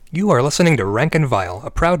You are listening to Rank and Vile,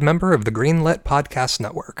 a proud member of the Greenlit Podcast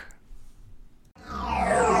Network.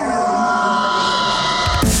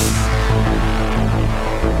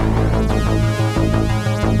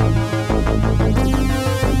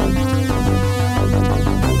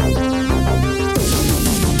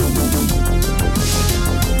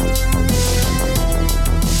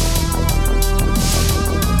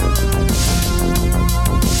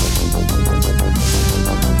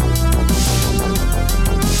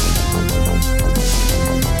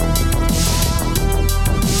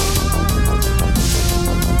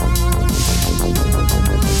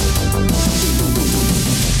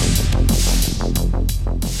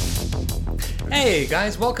 Hey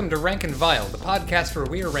guys, welcome to Rank and Vile, the podcast where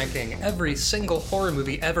we are ranking every single horror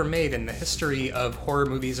movie ever made in the history of horror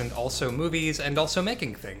movies and also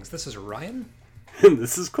making things. This is Ryan. And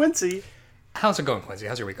this is Quincy. How's it going, Quincy?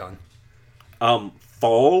 How's your week going?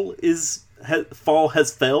 Fall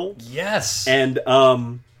has fell. Yes. And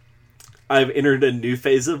I've entered a new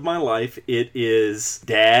phase of my life. It is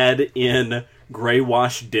dad in gray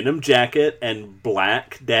wash denim jacket and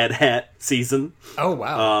black dad hat season. Oh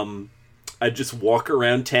wow. I just walk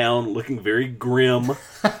around town looking very grim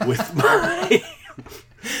with my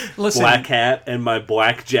black hat and my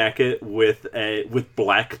black jacket with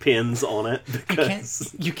black pins on it.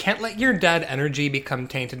 Because you can't let your dad energy become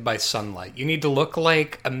tainted by sunlight. You need to look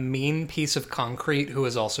like a mean piece of concrete who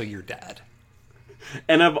is also your dad.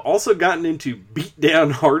 And I've also gotten into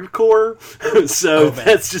beatdown hardcore, so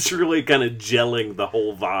that's just really kind of gelling the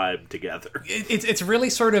whole vibe together. It's really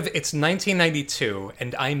sort of, it's 1992,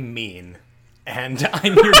 and I'm mean. And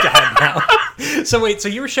I'm your dad now. So wait, so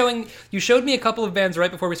you showed me a couple of bands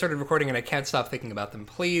right before we started recording, and I can't stop thinking about them.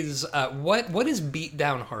 Please, what is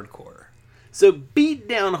beatdown hardcore? So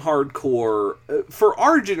beatdown hardcore, for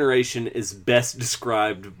our generation, is best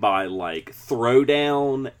described by, like,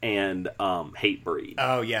 Throwdown and Hatebreed.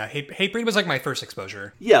 Oh yeah, Hatebreed was like my first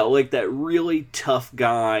exposure. Yeah, like that really tough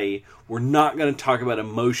guy. We're not going to talk about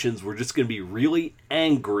emotions. We're just going to be really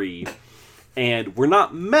angry. And we're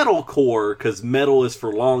not metalcore, because metal is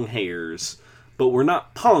for long hairs, but we're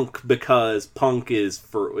not punk, because punk is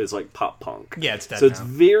like pop punk. Yeah, it's dead So now. it's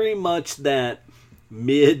very much that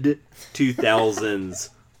mid-2000s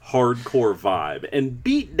hardcore vibe. And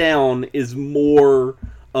Beatdown is more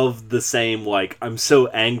of the same, like, I'm so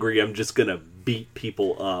angry, I'm just gonna beat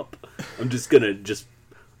people up. I'm just gonna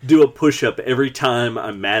do a push-up every time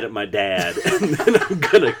I'm mad at my dad, and then I'm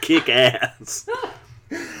gonna kick ass.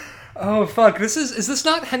 Oh fuck! Is this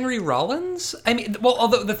not Henry Rollins? I mean, well,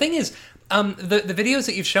 although the thing is, the videos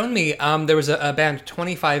that you've shown me, there was a band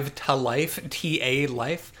 25 to Life, TA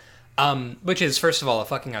Life, which is first of all a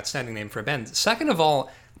fucking outstanding name for a band. Second of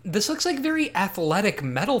all, this looks like very athletic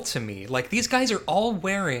metal to me. Like these guys are all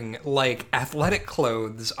wearing like athletic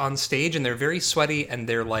clothes on stage, and they're very sweaty, and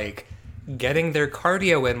they're like getting their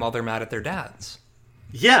cardio in while they're mad at their dads.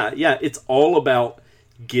 Yeah, it's all about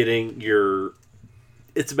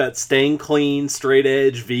it's about staying clean, straight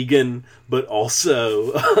edge, vegan, but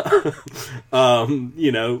also,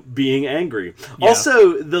 being angry. Yeah.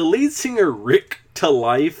 Also, the lead singer, Rick to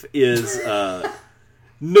Life, is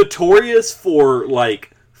notorious for,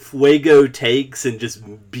 like, fuego takes and just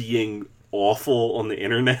being awful on the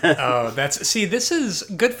internet. Oh, this is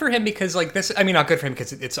good for him because, like, not good for him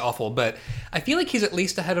because it's awful, but I feel like he's at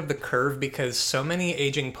least ahead of the curve because so many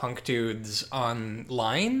aging punk dudes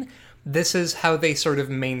online, this is how they sort of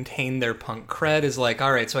maintain their punk cred, is like,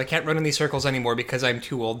 all right, so I can't run in these circles anymore because I'm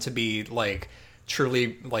too old to be, like,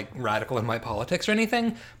 truly, like, radical in my politics or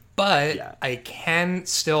anything, but yeah. I can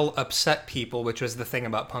still upset people, which was the thing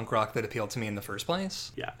about punk rock that appealed to me in the first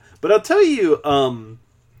place. Yeah, but I'll tell you,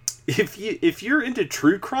 if you're into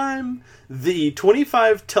true crime, the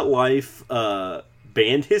 25 to Life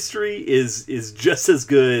band history is just as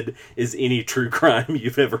good as any true crime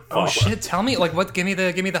you've ever followed. Oh shit! Tell me, like, what? Give me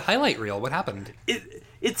the highlight reel. What happened?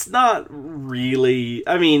 It's not really.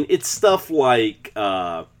 I mean, it's stuff like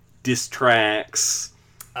diss tracks.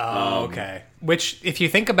 Oh, okay. Which, if you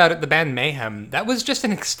think about it, the band Mayhem, that was just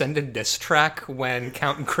an extended diss track when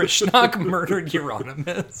Count Krishnak murdered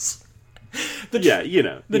Euronymous.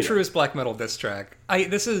 The truest black metal diss track.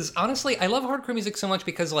 This is honestly, I love hardcore music so much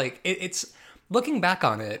because, like, it's. Looking back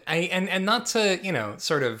on it, and not to,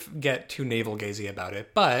 sort of get too navel-gazing about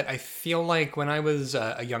it, but I feel like when I was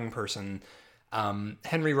a young person,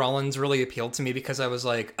 Henry Rollins really appealed to me because I was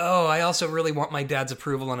like, oh, I also really want my dad's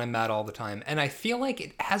approval and I'm mad all the time. And I feel like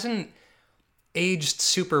it hasn't aged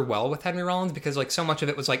super well with Henry Rollins because, like, so much of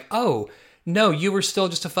it was like, oh, no, you were still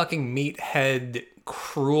just a fucking meathead,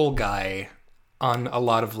 cruel guy on a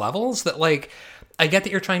lot of levels that, like, I get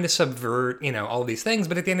that you're trying to subvert, all these things,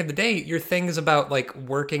 but at the end of the day, your thing is about, like,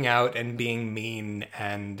 working out and being mean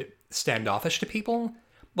and standoffish to people.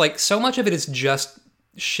 Like, so much of it is just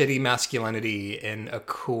shitty masculinity in a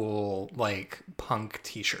cool, like, punk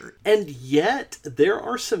t-shirt. And yet, there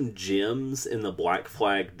are some gems in the Black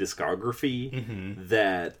Flag discography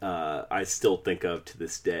that I still think of to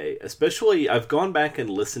this day. Especially, I've gone back and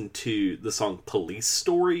listened to the song Police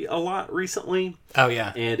Story a lot recently. Oh,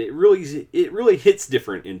 yeah. And it really hits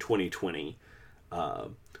different in 2020.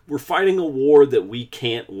 We're fighting a war that we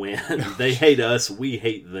can't win. They hate us, we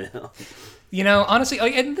hate them. Honestly,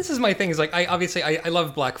 and this is my thing, is like, I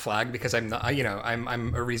love Black Flag because I'm not,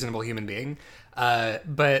 I'm a reasonable human being.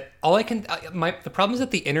 But all I can, the problem is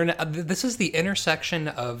that the internet, this is the intersection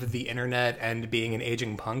of the internet and being an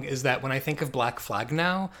aging punk, is that when I think of Black Flag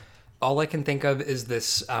now, all I can think of is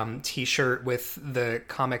this t-shirt with the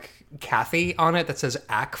comic Kathy on it that says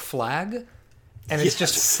Ack Flag. And it's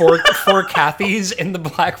just four Kathys in the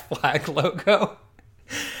Black Flag logo.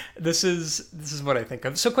 This is what I think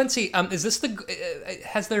of. So Quincy, is this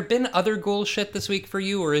has there been other Ghoul shit this week for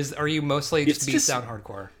you, or are you mostly just beat down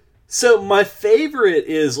hardcore? So my favorite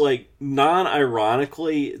is, like,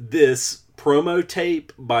 non-ironically, this promo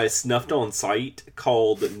tape by Snuffed on Sight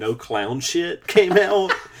called No Clown Shit came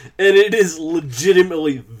out, and it is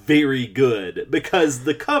legitimately very good because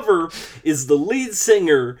the cover is the lead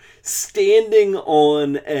singer standing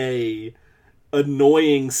on a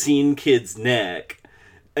annoying scene kid's neck.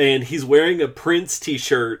 And he's wearing a Prince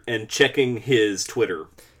t-shirt and checking his Twitter.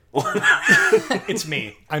 It's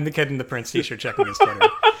me. I'm the kid in the Prince t-shirt checking his Twitter.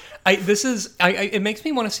 It makes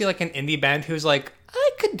me want to see, like, an indie band who's like,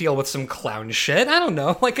 I could deal with some clown shit. I don't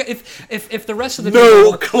know. Like, if the rest of the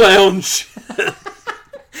table... clown shit.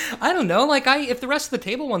 I don't know. Like, if the rest of the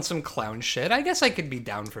table wants some clown shit, I guess I could be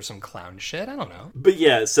down for some clown shit. I don't know. But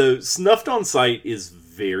yeah, so Snuffed on Sight is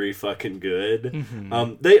very fucking good.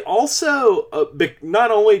 They also,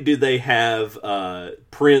 not only do they have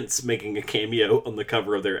Prince making a cameo on the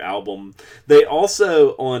cover of their album, they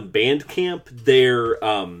also, on Bandcamp,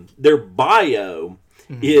 their bio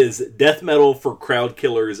is death metal for crowd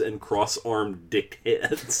killers and cross-armed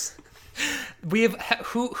dickheads. We have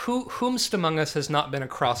whomst among us has not been a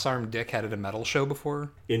cross-armed dickhead at a metal show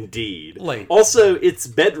before? Indeed. Like, also, it's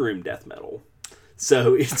bedroom death metal.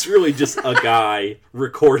 So it's really just a guy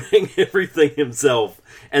recording everything himself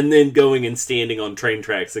and then going and standing on train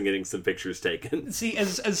tracks and getting some pictures taken. See,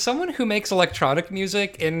 as someone who makes electronic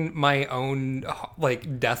music in my own,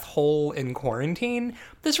 like, death hole in quarantine,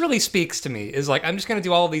 this really speaks to me. Is like, I'm just going to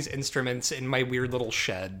do all of these instruments in my weird little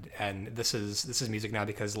shed, and this is music now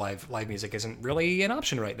because live music isn't really an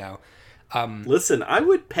option right now. Listen, I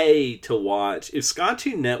would pay to watch if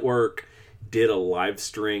Scott2 Network did a live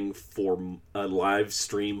stream for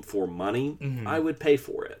money, I would pay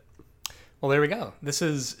for it. Well, there we go.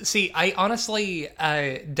 I honestly,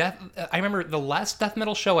 I remember the last death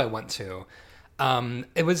metal show I went to,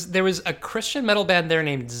 there was a Christian metal band there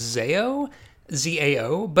named Zao,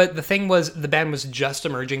 ZAO, but the thing was, the band was just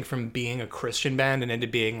emerging from being a Christian band and into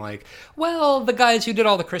being like, well, the guys who did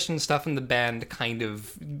all the Christian stuff in the band kind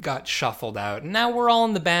of got shuffled out. Now we're all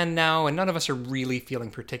in the band now, and none of us are really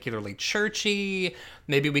feeling particularly churchy.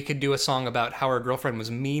 Maybe we could do a song about how our girlfriend was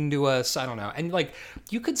mean to us. I don't know. And, like,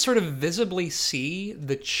 you could sort of visibly see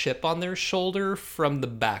the chip on their shoulder from the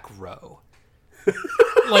back row.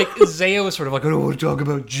 Like, Zao was sort of like, I don't want to talk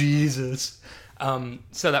about Jesus.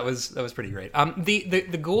 So that was pretty great.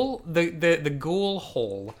 The ghoul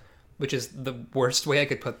hole, which is the worst way I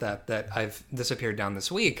could put that I've disappeared down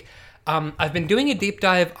this week. I've been doing a deep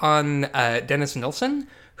dive on Dennis Nilsen,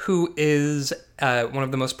 who is one of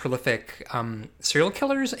the most prolific serial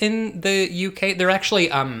killers in the UK. They're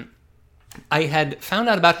actually I had found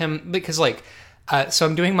out about him because, like, so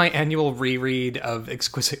I'm doing my annual reread of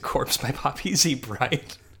Exquisite Corpse by Poppy Z.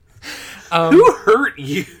 Brite. Who hurt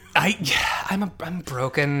you? I'm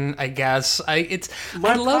broken, I guess.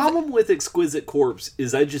 My problem with Exquisite Corpse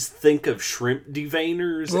is I just think of shrimp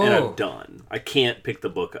deveiners and I'm done. I can't pick the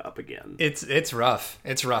book up again. It's rough.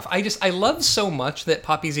 It's rough. I love so much that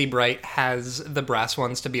Poppy Z. Brite has the brass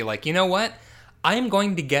ones to be like, you know what? I am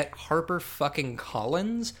going to get Harper fucking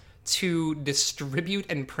Collins to distribute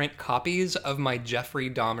and print copies of my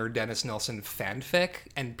Jeffrey Dahmer Dennis Nilsen fanfic,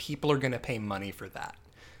 and people are going to pay money for that.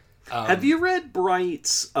 Have you read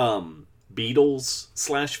Bright's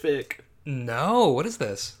Beatles/fic? No, what is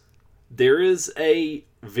this? There is a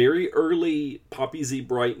very early Poppy Z.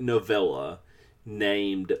 Brite novella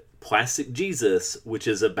named Plastic Jesus, which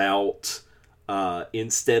is about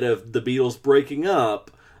instead of the Beatles breaking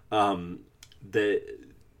up, that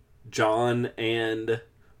John and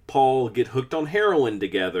Paul get hooked on heroin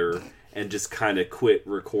together and just kind of quit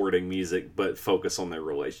recording music but focus on their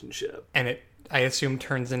relationship. And it, I assume,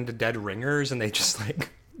 turns into Dead Ringers and they just like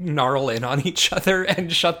gnarl in on each other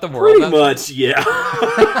and shut the world Pretty much,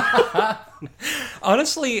 yeah.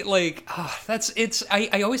 Honestly, like,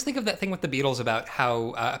 I always think of that thing with the Beatles about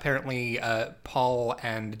how apparently Paul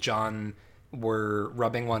and John were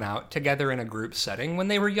rubbing one out together in a group setting when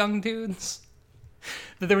they were young dudes.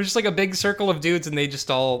 That there was just like a big circle of dudes and they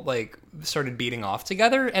just all like started beating off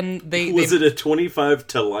together, and Was it a 25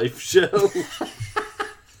 to life show?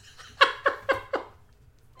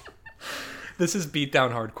 This is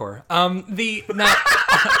beatdown hardcore.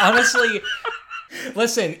 Honestly,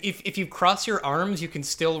 listen, if you cross your arms, you can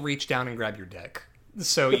still reach down and grab your dick.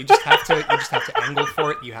 So you just have to angle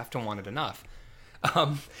for it. You have to want it enough.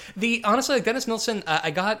 Honestly, like Dennis Nilsen,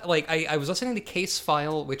 I was listening to Case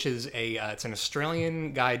File, which is it's an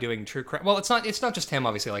Australian guy doing true crime. Well, it's not just him,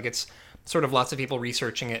 obviously. Like, it's sort of lots of people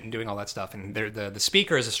researching it and doing all that stuff. And the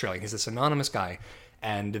speaker is Australian. He's this anonymous guy.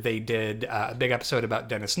 And they did a big episode about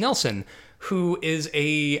Dennis Nilsen, who is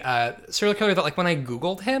a serial killer that, like, when I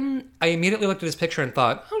Googled him, I immediately looked at his picture and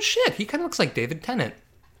thought, oh shit, he kind of looks like David Tennant.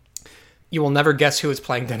 You will never guess who is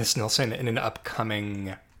playing Dennis Nilsen in an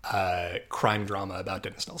upcoming crime drama about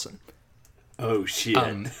Dennis Nilsen. Oh shit.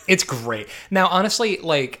 It's great. Now, honestly,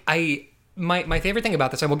 like, my favorite thing about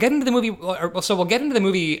this, and we'll get into the movie, we'll get into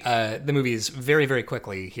the movies very, very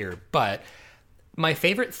quickly here, but my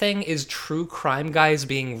favorite thing is true crime guys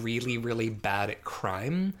being really, really bad at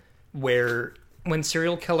crime, where when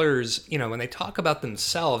serial killers, you know, when they talk about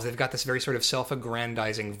themselves, they've got this very sort of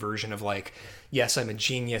self-aggrandizing version of like, yes, I'm a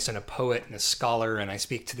genius and a poet and a scholar and I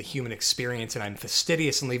speak to the human experience and I'm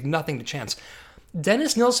fastidious and leave nothing to chance.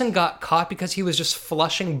 Dennis Nilsen got caught because he was just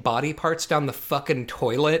flushing body parts down the fucking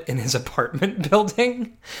toilet in his apartment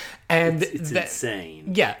building. And it's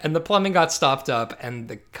insane. Yeah, and the plumbing got stopped up and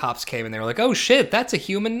the cops came and they were like, oh shit, that's a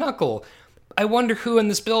human knuckle. I wonder who in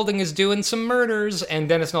this building is doing some murders. And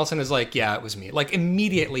Dennis Nilsen is like, yeah, it was me. Like,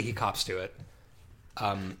 immediately he cops to it.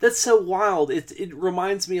 That's so wild. It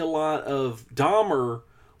reminds me a lot of Dahmer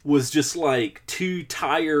was just like too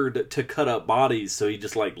tired to cut up bodies, so he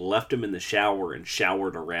just like left them in the shower and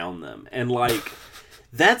showered around them. And like,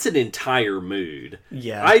 that's an entire mood.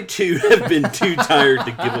 Yeah. I too have been too tired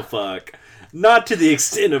to give a fuck. Not to the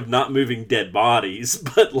extent of not moving dead bodies,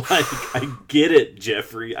 but like, I get it,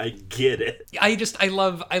 Jeffrey. I get it. I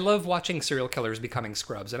love watching serial killers becoming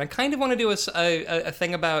scrubs, and I kind of want to do a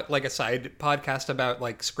thing about, like, a side podcast about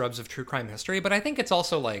like scrubs of true crime history. But I think it's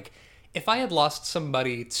also like, if I had lost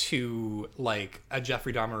somebody to like a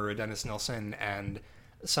Jeffrey Dahmer or a Dennis Nilsen, and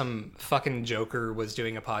some fucking joker was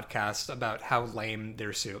doing a podcast about how lame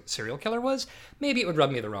their serial killer was, maybe it would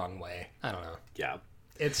rub me the wrong way. I don't know. Yeah.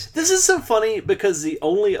 This is so funny because the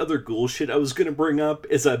only other ghoul shit I was going to bring up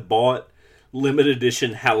is I bought limited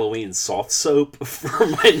edition Halloween soft soap for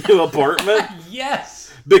my new apartment.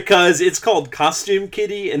 Yes! Because it's called Costume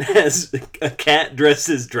Kitty and has a cat dressed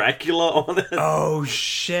as Dracula on it. Oh,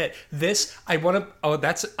 shit.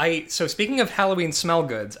 So speaking of Halloween smell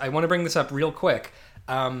goods, I want to bring this up real quick.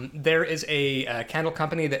 There is a candle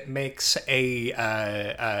company that makes an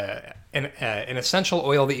essential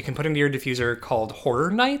oil that you can put into your diffuser called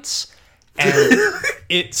Horror Nights, and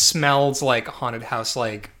it smells like haunted house,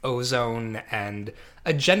 like ozone and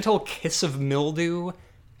a gentle kiss of mildew.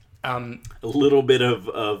 A little bit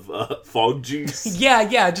of fog juice.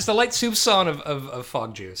 Yeah, just a light soupçon of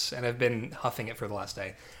fog juice, and I've been huffing it for the last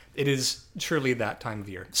day. It is truly that time of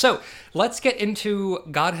year. So let's get into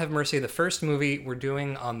God Have Mercy, the first movie we're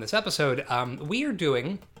doing on this episode. We are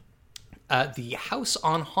doing the House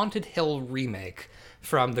on Haunted Hill remake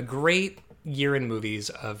from the great year in movies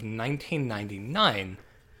of 1999.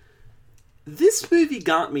 This movie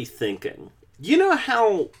got me thinking. You know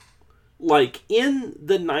how, like, in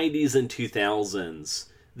the 90s and 2000s,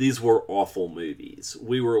 these were awful movies.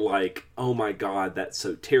 We were like, oh my god, that's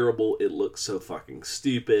so terrible. It looks so fucking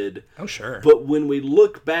stupid. Oh, sure. But when we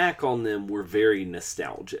look back on them, we're very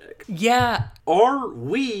nostalgic. Yeah. Are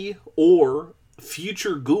we, or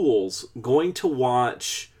future ghouls, going to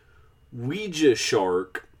watch Ouija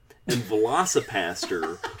Shark and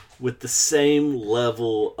Velocipaster with the same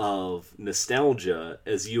level of nostalgia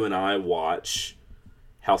as you and I watch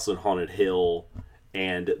House on Haunted Hill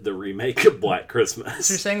and the remake of Black Christmas?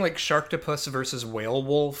 So you're saying like Sharktopus versus Whale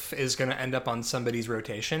Wolf is going to end up on somebody's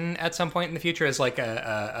rotation at some point in the future as like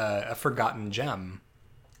a forgotten gem?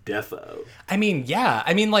 Defo. I mean, yeah.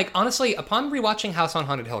 I mean, like, honestly, upon rewatching House on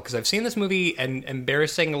Haunted Hill, because I've seen this movie and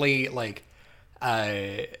embarrassingly, like,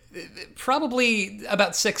 probably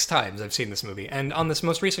about 6 times I've seen this movie. And on this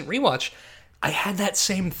most recent rewatch, I had that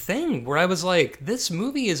same thing where I was like, this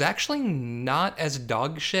movie is actually not as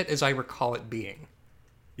dog shit as I recall it being.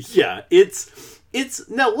 Yeah, it's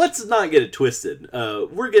now let's not get it twisted.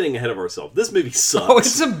 We're getting ahead of ourselves. This movie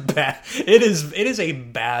sucks. Oh, it is a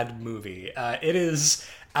bad movie. It is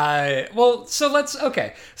so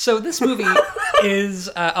this movie is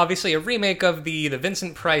obviously a remake of the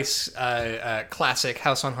Vincent Price classic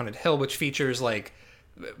House on Haunted Hill, which features like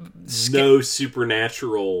no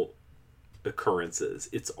supernatural occurrences.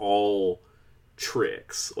 It's all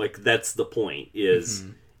tricks. Like, that's the point, is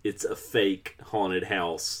it's a fake haunted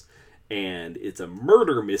house and it's a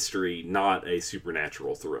murder mystery, not a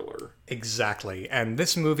supernatural thriller. Exactly. And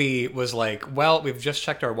this movie was like, well, we've just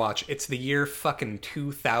checked our watch. It's the year fucking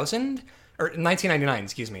 2000 or 1999,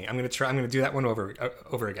 excuse me. I'm going to do that one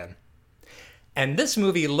over again. And this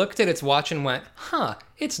movie looked at its watch and went,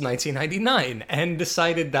 it's 1999, and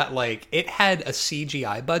decided that, like, it had a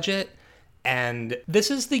CGI budget. And this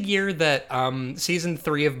is the year that season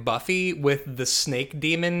 3 of Buffy with the snake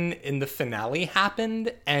demon in the finale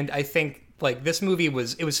happened. And I think, like, this movie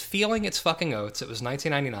was feeling its fucking oats. It was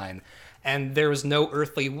 1999. And there was no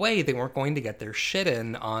earthly way they weren't going to get their shit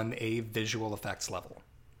in on a visual effects level.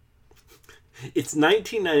 It's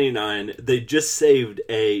 1999. They just saved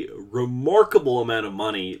a remarkable amount of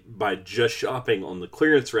money by just shopping on the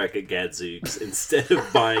clearance rack at Gadzooks instead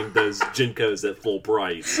of buying those Jinkos at full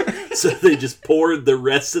price. So they just poured the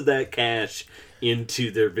rest of that cash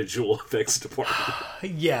into their visual effects department.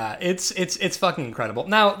 Yeah, it's fucking incredible.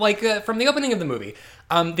 Now, like, from the opening of the movie,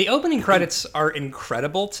 the opening credits are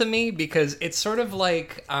incredible to me because it's sort of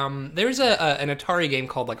like there's an Atari game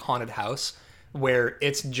called like Haunted House, where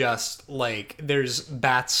it's just, like, there's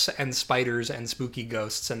bats and spiders and spooky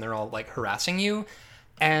ghosts, and they're all, like, harassing you.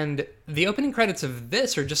 And the opening credits of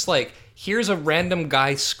this are just like, here's a random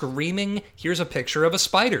guy screaming, here's a picture of a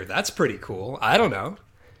spider. That's pretty cool. I don't know.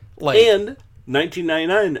 Like, and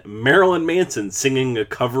 1999, Marilyn Manson singing a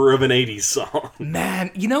cover of an 80s song.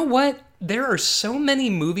 Man, you know what? There are so many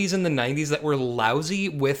movies in the 90s that were lousy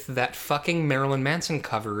with that fucking Marilyn Manson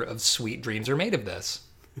cover of Sweet Dreams Are Made of This.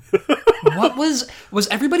 What was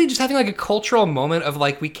everybody just having like a cultural moment of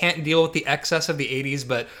like, we can't deal with the excess of the 80s,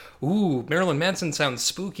 but ooh, Marilyn Manson sounds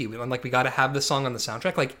spooky, and like we got to have the song on the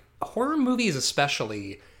soundtrack? Like, horror movies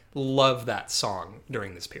especially love that song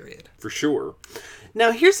during this period. For sure.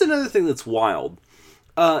 Now, here's another thing that's wild.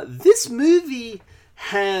 This movie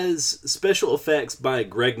has special effects by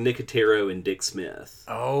Greg Nicotero and Dick Smith.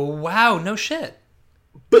 Oh, wow, no shit.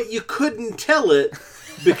 But you couldn't tell it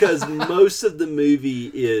because most of the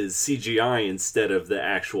movie is CGI instead of the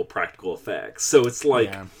actual practical effects. So it's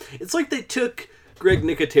like it's like they took Greg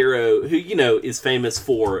Nicotero, who, you know, is famous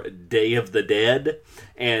for Day of the Dead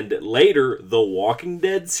and later the Walking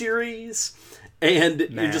Dead series, and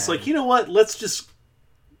you're just like, you know what? Let's just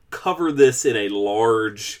cover this in a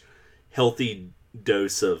large, healthy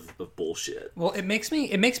dose of bullshit. Well, it makes me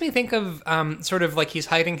think of sort of like he's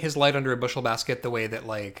hiding his light under a bushel basket, the way that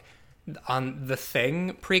like on the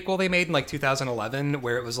Thing prequel they made in like 2011,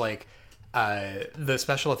 where it was like the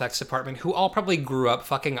special effects department, who all probably grew up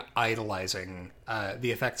fucking idolizing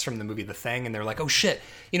the effects from the movie The Thing, and they're like, oh shit,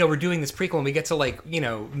 you know, we're doing this prequel and we get to like, you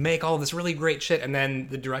know, make all this really great shit, and then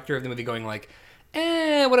the director of the movie going like,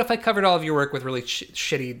 what if I covered all of your work with really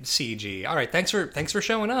shitty CG? All right, thanks for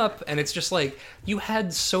showing up. And it's just like, you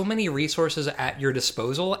had so many resources at your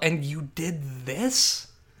disposal, and you did this?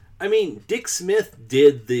 I mean, Dick Smith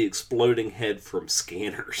did the exploding head from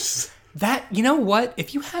Scanners. That, you know what?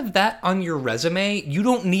 If you have that on your resume, you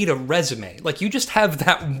don't need a resume. Like, you just have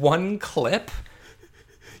that one clip.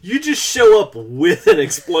 You just show up with an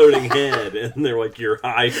exploding head, and they're like, you're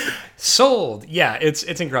hired. Sold. Yeah, it's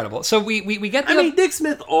incredible. So we get the... I mean, Dick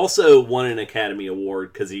Smith also won an Academy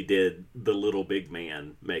Award because he did the Little Big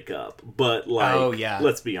Man makeup. But, like,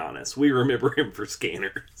 let's be honest, we remember him for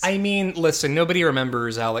Scanners. I mean, listen, nobody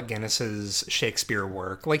remembers Alec Guinness's Shakespeare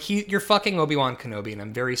work. Like, you're fucking Obi-Wan Kenobi, and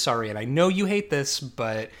I'm very sorry, and I know you hate this,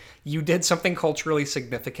 but you did something culturally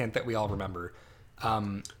significant that we all remember.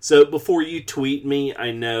 So before you tweet me,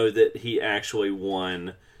 I know that he actually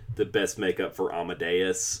won the best makeup for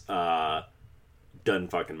Amadeus.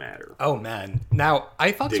 Doesn't fucking matter. Oh man! Now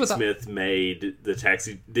I fucks Dick with Smith made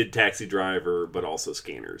Taxi Driver, but also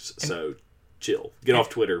Scanners. So chill, get off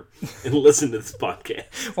Twitter and listen to this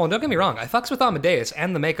podcast. Well, don't get me wrong. I fucks with Amadeus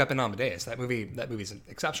and the makeup in Amadeus. That movie's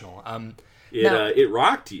exceptional. It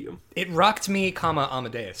rocked you. It rocked me,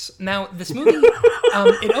 Amadeus. Now, this movie,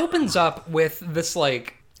 it opens up with this,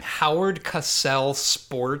 like, Howard Cosell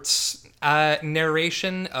sports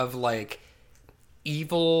narration of, like,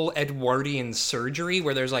 evil Edwardian surgery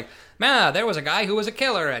where there's like, there was a guy who was a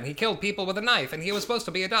killer and he killed people with a knife and he was supposed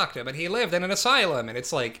to be a doctor, but he lived in an asylum. And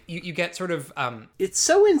it's like, you get sort of... It's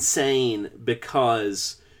so insane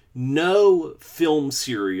because no film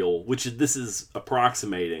serial, which this is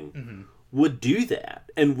approximating, would do that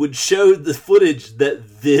and would show the footage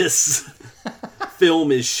that this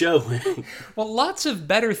film is showing. Well, lots of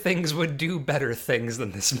better things would do better things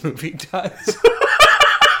than this movie does.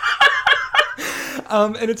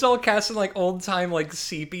 And it's all cast in like old time like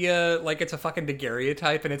sepia, like it's a fucking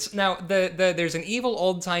daguerreotype, and it's now there's an evil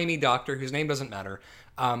old timey doctor whose name doesn't matter,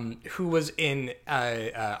 who was in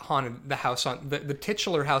the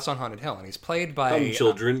titular House on Haunted Hill, and he's played by Come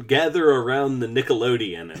children, gather around the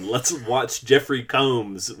Nickelodeon and let's watch Jeffrey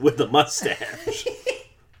Combs with a mustache.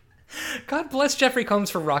 God bless Jeffrey Combs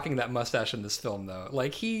for rocking that mustache in this film, though.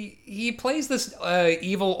 Like he plays this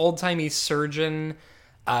evil old timey surgeon.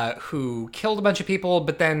 Who killed a bunch of people,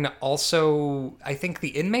 but then also, I think the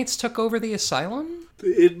inmates took over the asylum?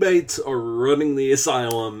 The inmates are running the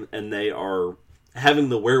asylum, and they are having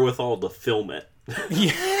the wherewithal to film it.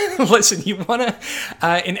 Yeah, listen, you want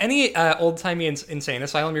to... in any old-timey insane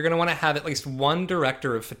asylum, you're going to want to have at least one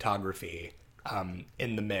director of photography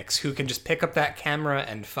in the mix who can just pick up that camera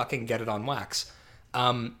and fucking get it on wax.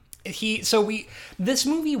 This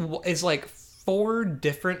movie is like 4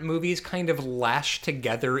 different movies kind of lashed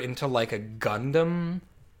together into like a Gundam.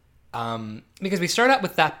 Because we start out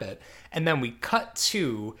with that bit, and then we cut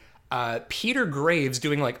to Peter Graves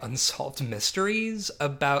doing like unsolved mysteries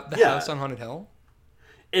about the House on Haunted Hill.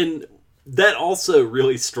 And that also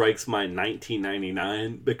really strikes my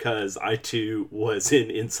 1999, because I too was an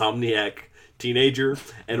Insomniac teenager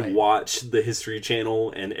and watched the History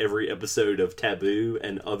Channel and every episode of Taboo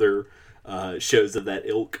and other shows of that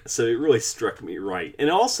ilk, so it really struck me right. And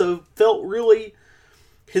it also felt really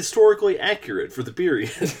historically accurate for the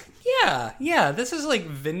period. Yeah, this is like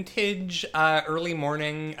vintage early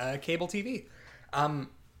morning cable TV.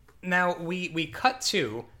 Now, we cut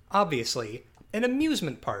to, obviously, an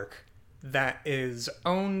amusement park that is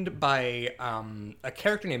owned by a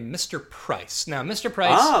character named Mr. Price. Now, Mr.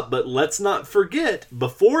 Price... but let's not forget,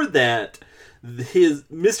 before that,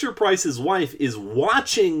 Mr. Price's wife is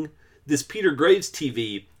watching this Peter Graves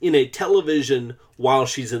TV in a television while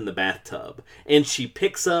she's in the bathtub. And she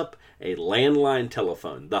picks up a landline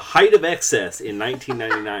telephone. The height of excess in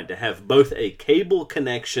 1999 to have both a cable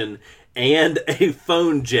connection and a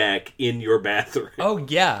phone jack in your bathroom. Oh,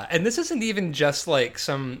 yeah. And this isn't even just like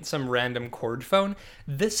some random cord phone.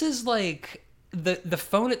 This is like... The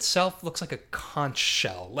phone itself looks like a conch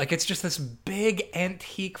shell. Like, it's just this big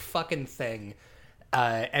antique fucking thing.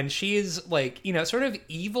 And she is, like, you know, sort of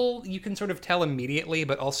evil, you can sort of tell immediately,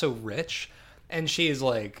 but also rich. And she is,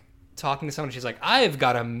 like, talking to someone, she's like, I've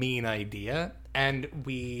got a mean idea. And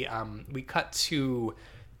we cut to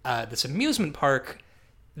this amusement park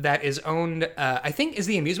that is owned, I think, is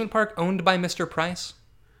the amusement park owned by Mr. Price?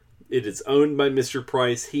 It is owned by Mr.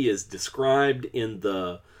 Price. He is described in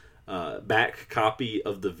the back copy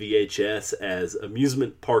of the VHS as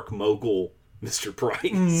amusement park mogul Mr.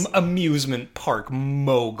 Price. Amusement park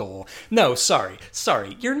mogul. No, sorry.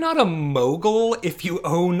 You're not a mogul if you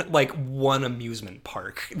own, like, one amusement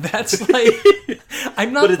park. That's like...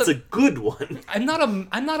 But it's a good one. I'm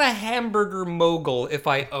not a hamburger mogul if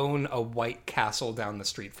I own a White Castle down the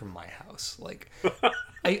street from my house. Like...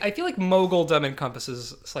 I feel like moguldom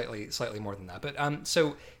encompasses slightly more than that. But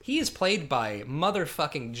so he is played by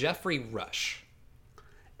motherfucking Jeffrey Rush.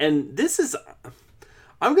 And this is...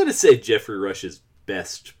 I'm going to say Jeffrey Rush's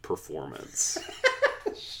best performance.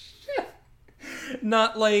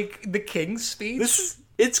 Not like the King's Speech?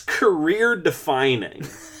 It's career defining.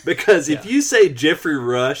 Because if you say Jeffrey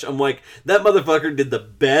Rush, I'm like, that motherfucker did the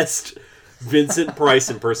best Vincent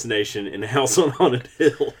Price impersonation in House on Haunted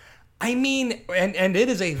Hill. I mean, and it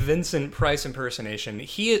is a Vincent Price impersonation.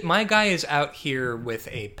 My guy is out here with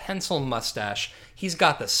a pencil mustache. He's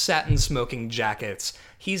got the satin smoking jackets.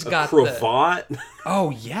 He's got a cravat.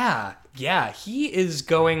 Oh yeah. He is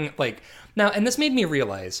going like now, and this made me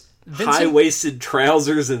realize high-waisted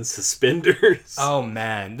trousers and suspenders. Oh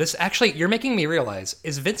man, this actually you're making me realize,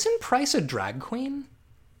 is Vincent Price a drag queen?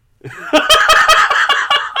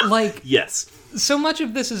 Like yes. So much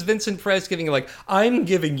of this is Vincent Price giving you, like, I'm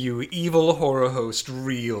giving you evil horror host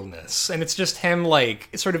realness. And it's just him, like,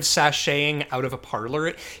 sort of sashaying out of a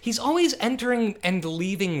parlor. He's always entering and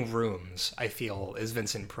leaving rooms, I feel, is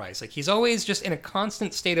Vincent Price. Like, he's always just in a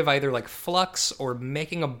constant state of either, like, flux or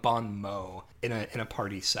making a bon mot in a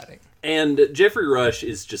party setting. And Jeffrey Rush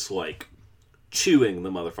is just, like, chewing the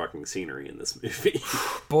motherfucking scenery in this movie.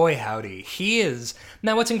 Boy, howdy. He is.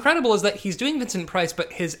 Now, what's incredible is that he's doing Vincent Price,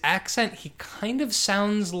 but his accent, he kind of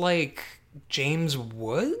sounds like James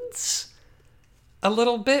Woods? A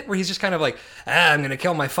little bit, where he's just kind of like, I'm gonna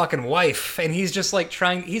kill my fucking wife. And he's just like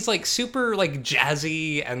he's like super like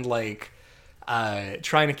jazzy and like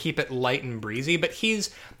trying to keep it light and breezy, but you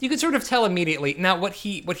could sort of tell immediately. Now, what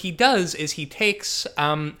he does is he takes.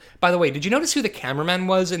 By the way, did you notice who the cameraman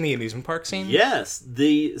was in the amusement park scene? Yes,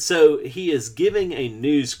 so he is giving a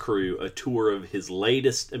news crew a tour of his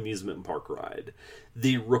latest amusement park ride.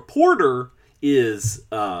 The reporter is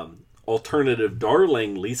alternative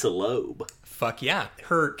darling Lisa Loeb. Fuck yeah,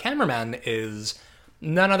 her cameraman is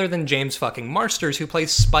none other than James fucking Marsters, who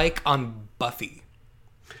plays Spike on Buffy.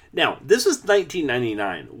 Now, this was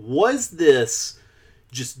 1999. Was this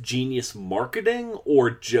just genius marketing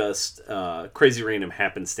or just crazy random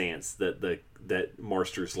happenstance that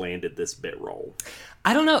Marsters landed this bit role?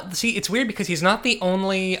 I don't know. See, it's weird because he's not the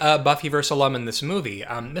only Buffyverse alum in this movie.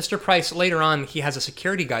 Mr. Price, later on, he has a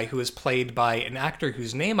security guy who is played by an actor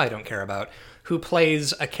whose name I don't care about, who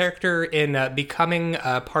plays a character in Becoming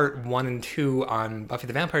Part 1 and 2 on Buffy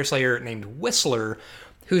the Vampire Slayer named Whistler,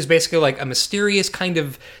 who's basically like a mysterious kind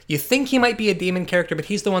of, you think he might be a demon character, but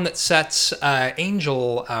he's the one that sets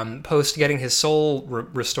Angel post getting his soul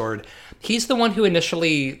restored. He's the one who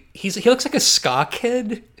initially, he looks like a ska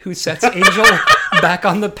kid who sets Angel back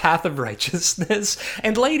on the path of righteousness.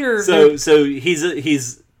 And later... So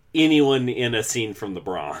he's anyone in a scene from the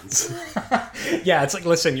Bronze. Yeah, it's like,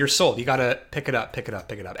 listen, you're sold. You gotta pick it up.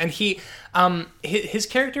 And his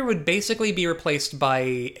character would basically be replaced by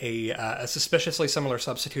a suspiciously similar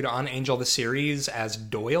substitute on Angel the series as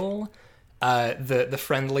Doyle, the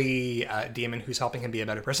friendly demon who's helping him be a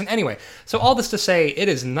better person. Anyway, so all this to say, it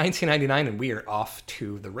is 1999 and we are off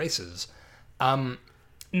to the races.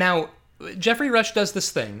 Now, Jeffrey Rush does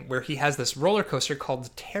this thing where he has this roller coaster called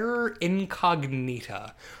Terror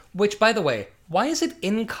Incognita, which, by the way, why is it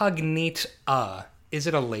incognita? Is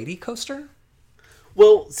it a lady coaster?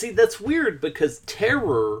 Well, see, that's weird because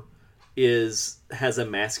Terror has a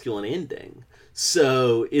masculine ending.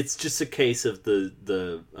 So it's just a case of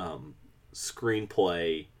the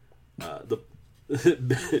screenplay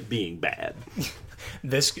being bad.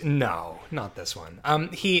 No, not this one.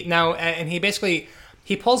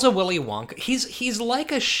 He pulls a Willy Wonka. He's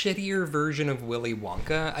like a shittier version of Willy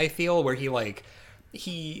Wonka, I feel, where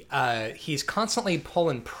he's constantly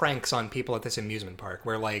pulling pranks on people at this amusement park,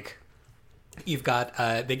 where like you've got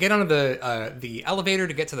they get onto the elevator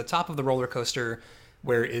to get to the top of the roller coaster,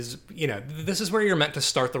 where this is where you're meant to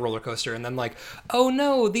start the roller coaster, and then like, oh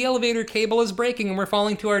no, the elevator cable is breaking and we're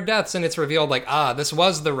falling to our deaths, and it's revealed like, this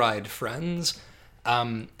was the ride, friends.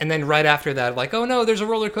 And then right after that, like, oh no, there's a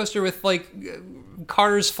roller coaster with like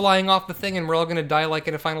cars flying off the thing and we're all gonna die like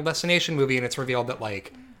in a Final Destination movie, and it's revealed that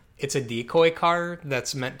like it's a decoy car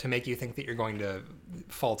that's meant to make you think that you're going to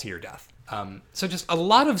fall to your death. So just a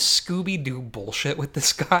lot of Scooby-Doo bullshit with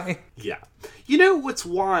this guy. Yeah. You know what's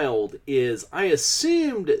wild is I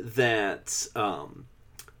assumed that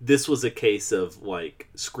this was a case of like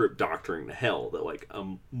script doctoring to hell, that like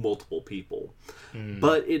multiple people.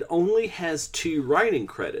 But it only has 2 writing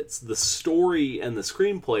credits. The story and the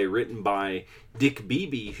screenplay written by Dick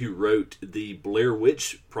Beebe, who wrote the Blair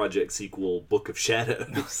Witch Project sequel, Book of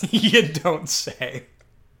Shadows. You don't say.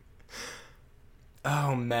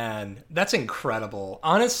 Oh man, that's incredible.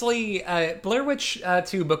 Honestly, Blair Witch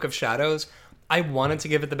 2 Book of Shadows, I wanted to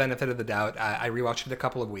give it the benefit of the doubt. I rewatched it a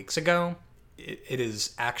couple of weeks ago. It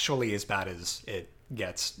is actually as bad as it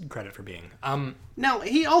gets credit for being. Now,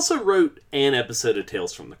 he also wrote an episode of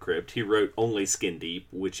Tales from the Crypt. He wrote Only Skin Deep,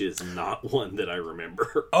 which is not one that I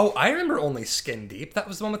remember. Oh, I remember Only Skin Deep. That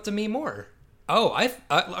was the one with Demi Moore. Oh, all right.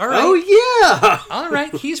 Oh, yeah! All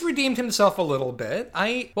right, he's redeemed himself a little bit.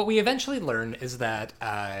 What we eventually learn is that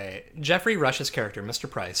Jeffrey Rush's character, Mr.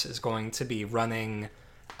 Price, is going to be running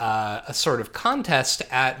a sort of contest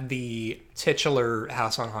at the titular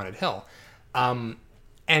House on Haunted Hill.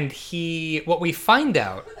 And what we find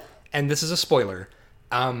out, and this is a spoiler,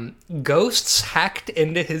 ghosts hacked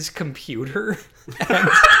into his computer.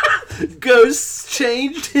 Ghosts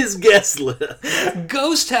changed his guest list.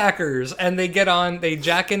 Ghost hackers! And they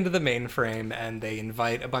jack into the mainframe, and they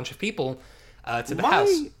invite a bunch of people to the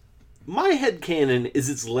house. My headcanon is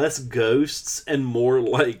it's less ghosts and more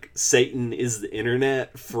like Satan is the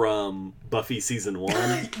internet from Buffy Season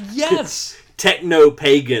 1. Yes!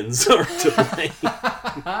 Techno-pagans are to blame.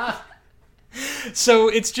 So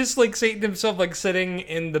it's just like Satan himself, like sitting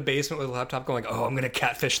in the basement with a laptop going, oh, I'm going to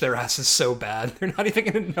catfish their asses so bad. They're not even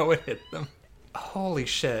going to know it hit them. Holy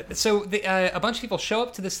shit. So a bunch of people show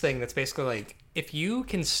up to this thing that's basically like, if you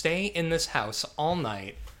can stay in this house all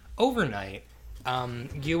night, overnight,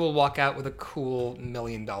 you will walk out with a cool $1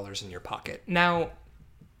 million in your pocket. Now,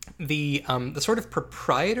 the sort of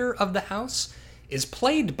proprietor of the house is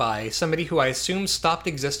played by somebody who I assume stopped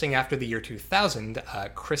existing after the year 2000,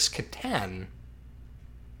 Chris Kattan.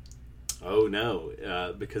 Oh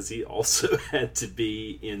no, because he also had to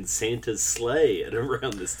be in Santa's sleigh at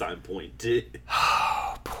around this time point too.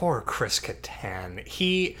 Oh, poor Chris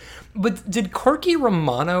Kattan. But did Corky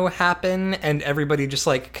Romano happen and everybody just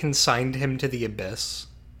like consigned him to the abyss?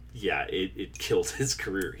 Yeah, it killed his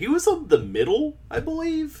career. He was on The Middle, I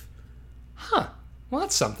believe. Huh. Well,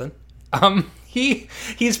 that's something.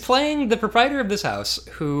 He's playing the proprietor of this house,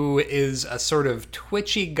 who is a sort of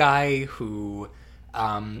twitchy guy who...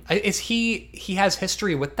 he has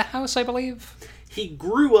history with the house, I believe? He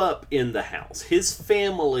grew up in the house. His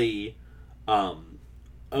family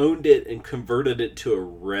owned it and converted it to a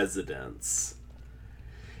residence.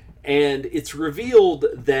 And it's revealed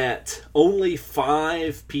that only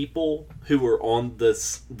 5 people who were on the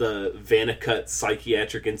Vannicut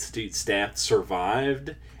Psychiatric Institute staff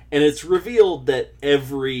survived. And it's revealed that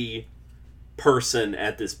every person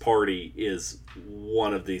at this party is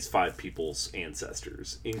one of these 5 people's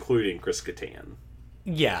ancestors, including Chris Kattan.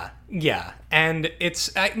 Yeah. And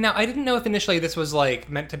it's... now, I didn't know if initially this was, like,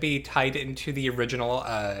 meant to be tied into the original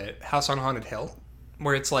House on Haunted Hill,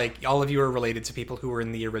 where it's like, all of you are related to people who were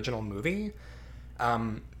in the original movie.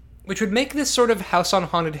 Which would make this sort of House on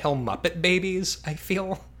Haunted Hill Muppet Babies, I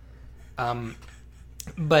feel.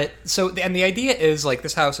 But, so, and the idea is, like,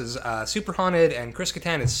 this house is super haunted, and Chris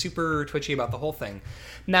Kattan is super twitchy about the whole thing.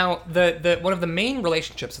 Now, the one of the main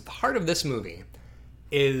relationships at the heart of this movie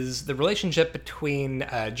is the relationship between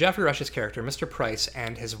Geoffrey Rush's character, Mr. Price,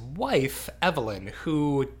 and his wife, Evelyn,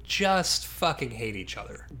 who just fucking hate each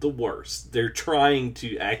other. The worst. They're trying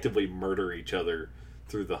to actively murder each other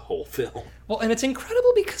through the whole film. Well, and it's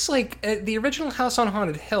incredible because, like, the original House on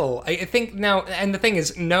Haunted Hill, I think now, and the thing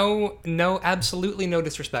is, absolutely no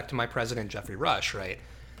disrespect to my president, Geoffrey Rush, right?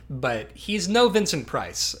 But he's no Vincent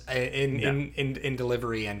Price in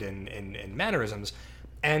delivery and in mannerisms.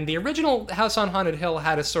 And the original House on Haunted Hill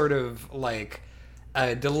had a sort of, like,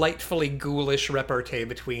 a delightfully ghoulish repartee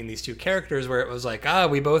between these two characters where it was like,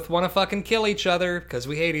 we both want to fucking kill each other because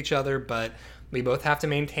we hate each other, but we both have to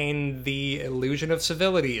maintain the illusion of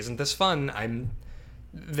civility. Isn't this fun? I'm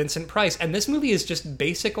Vincent Price. And this movie is just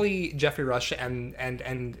basically Geoffrey Rush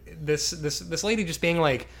and this lady just being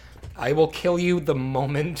like, I will kill you the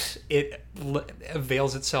moment it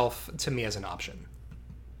avails itself to me as an option.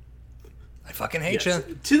 I fucking hate you.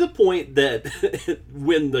 To the point that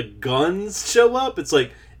when the guns show up, it's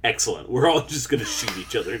like, excellent. We're all just going to shoot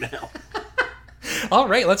each other now. All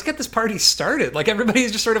right, let's get this party started. Like,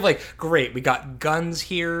 everybody's just sort of like, great, we got guns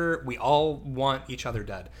here. We all want each other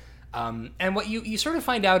dead. And what you sort of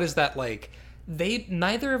find out is that, like,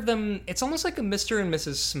 neither of them, it's almost like a Mr. and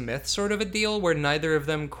Mrs. Smith sort of a deal where neither of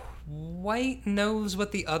them quite knows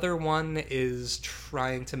what the other one is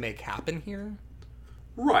trying to make happen here.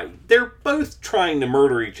 Right. They're both trying to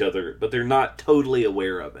murder each other, but they're not totally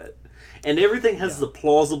aware of it. And everything has the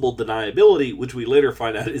plausible deniability, which we later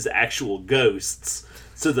find out is actual ghosts,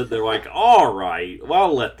 so that they're like, all right, well,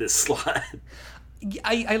 I'll let this slide.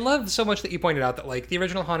 I love so much that you pointed out that, like, the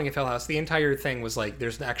original Haunting of Hill House, the entire thing was like,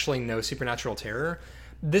 there's actually no supernatural terror.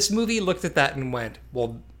 This movie looked at that and went,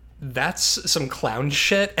 well, that's some clown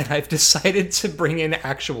shit, and I've decided to bring in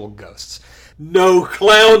actual ghosts. No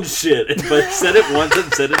clown shit. If I've said it once,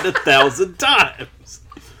 I've said it 1,000 times.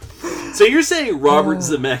 So you're saying Robert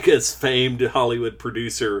Zemeckis, famed Hollywood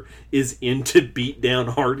producer, is into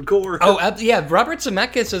beatdown hardcore? Oh, yeah. Robert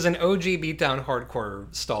Zemeckis is an OG beatdown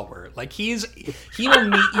hardcore stalwart. Like, he will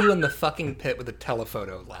meet you in the fucking pit with a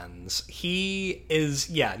telephoto lens. He is,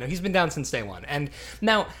 he's been down since day one. And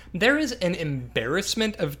now, there is an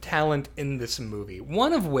embarrassment of talent in this movie.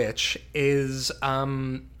 One of which is,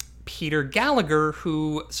 Peter Gallagher,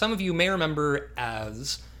 who some of you may remember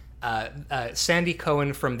as Sandy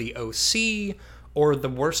Cohen from The OC, or the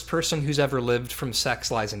worst person who's ever lived from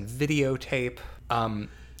Sex, Lies, and Videotape. And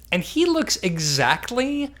he looks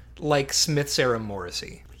exactly like Smith Sarah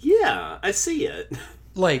Morrissey. Yeah, I see it.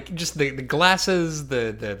 Like, just the glasses,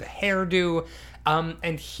 the hairdo.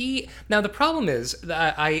 And he... Now, the problem is,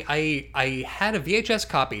 I had a VHS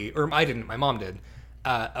copy, or I didn't, my mom did,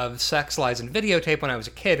 of Sex, Lies, and Videotape when I was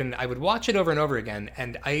a kid, and I would watch it over and over again,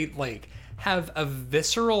 and I, like, have a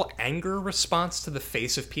visceral anger response to the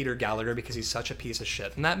face of Peter Gallagher because he's such a piece of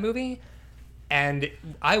shit in that movie. And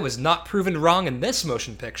I was not proven wrong in this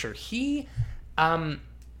motion picture. He,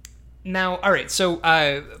 Now, all right, so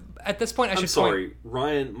at this point, I'm sorry,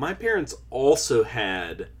 Ryan, my parents also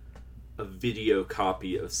had a video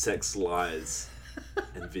copy of Sex, Lies,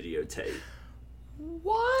 and Videotape.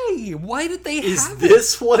 Why? Why did they have it? Is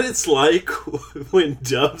this what it's like when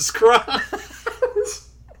doves cry?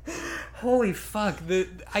 Holy fuck.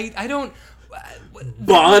 I don't...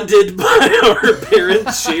 Bonded by our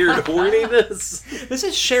parents' shared horniness? This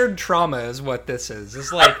is shared trauma is what this is.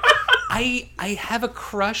 It's like, I have a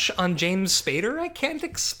crush on James Spader I can't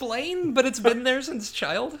explain, but it's been there since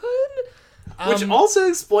childhood? Which also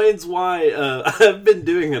explains why I've been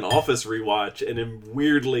doing an Office rewatch and am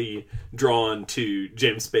weirdly drawn to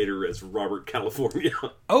James Spader as Robert California.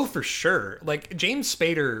 Oh, for sure. Like James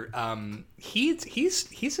Spader, he's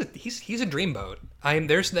a dreamboat.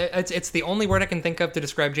 It's the only word I can think of to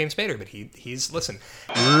describe James Spader. But he's listen.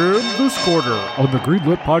 In this quarter on the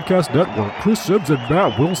Greenlit Podcast Network, Chris Sims and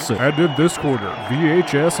Matt Wilson. And in this quarter,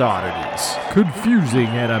 VHS oddities, confusing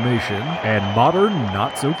animation, and modern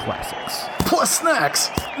not-so-classics. Plus snacks,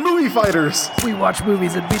 movie fighters. We watch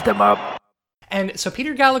movies and beat them up. And so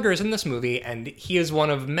Peter Gallagher is in this movie, and he is one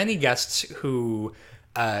of many guests who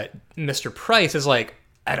Mr. Price is like,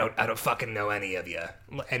 I don't fucking know any of you,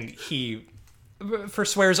 and he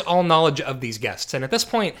forswears all knowledge of these guests. And at this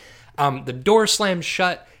point, the door slams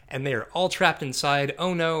shut, and they are all trapped inside.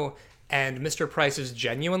 Oh no! And Mr. Price is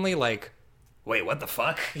genuinely like, wait, what the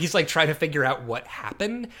fuck? He's like trying to figure out what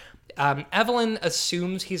happened. Evelyn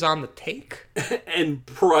assumes he's on the take. And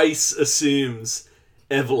Price assumes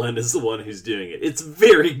Evelyn is the one who's doing it. It's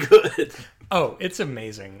very good. Oh, it's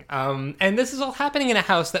amazing. And this is all happening in a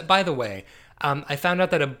house that, by the way, I found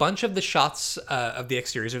out that a bunch of the shots of the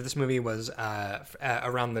exteriors of this movie was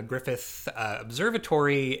around the Griffith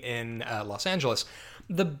Observatory in Los Angeles.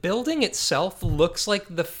 The building itself looks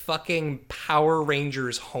like the fucking Power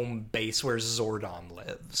Rangers home base where Zordon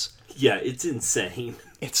lives. Yeah, it's insane.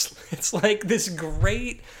 It's like this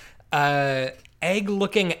great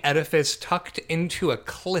egg-looking edifice tucked into a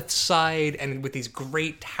cliffside and with these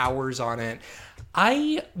great towers on it.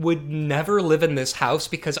 I would never live in this house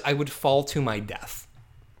because I would fall to my death.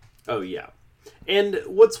 Oh, yeah. And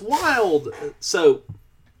what's wild, so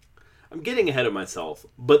I'm getting ahead of myself,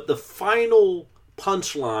 but the final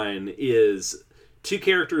punchline is two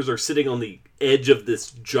characters are sitting on the edge of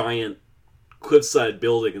this giant cliffside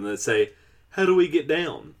building and they say, how do we get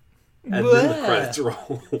down? And then the credits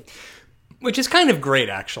roll. Which is kind of great,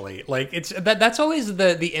 actually. Like that's always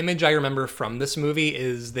the image I remember from this movie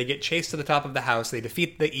is they get chased to the top of the house, they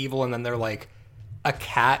defeat the evil, and then they're like a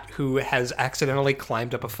cat who has accidentally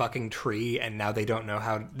climbed up a fucking tree, and now they don't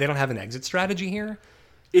have an exit strategy here.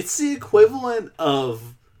 It's the equivalent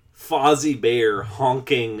of Fozzie Bear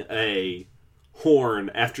honking a horn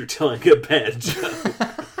after telling a bad joke.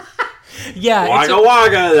 Yeah, wagga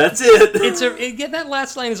wagga, that's it. That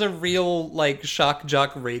last line is a real like shock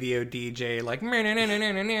jock radio DJ, like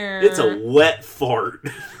it's a wet fart.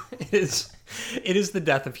 It is the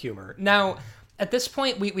death of humor. Now, at this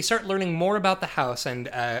point, we start learning more about the house and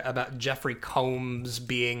about Jeffrey Combs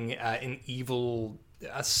being an evil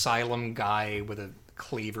asylum guy with a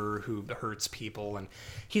cleaver who hurts people, and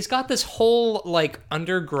he's got this whole like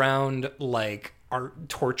underground like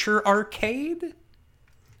torture arcade.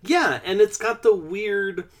 Yeah, and it's got the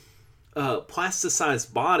weird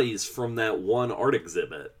plasticized bodies from that one art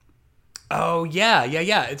exhibit. Oh, yeah.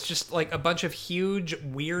 It's just like a bunch of huge,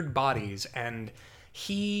 weird bodies, and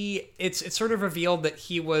it's sort of revealed that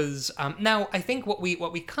he was... now, I think what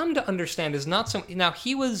we come to understand is not so... Now,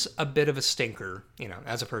 he was a bit of a stinker,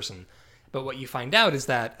 as a person, but what you find out is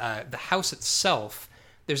that the house itself,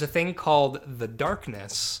 there's a thing called the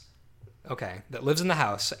Darkness... Okay, that lives in the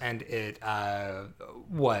house, and it,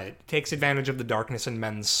 takes advantage of the darkness in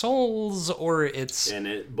men's souls, or it's... And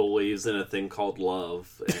it believes in a thing called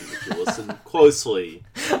love, and if you listen closely,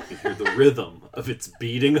 you hear the rhythm of its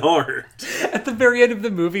beating heart. At the very end of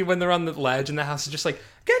the movie, when they're on the ledge, and the house is just like,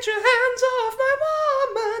 get your hands off my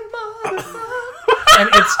woman. And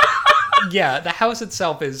it's... Yeah, the house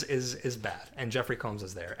itself is bad, and Jeffrey Combs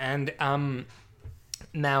is there, and,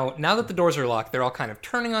 Now that the doors are locked, they're all kind of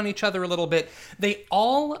turning on each other a little bit. They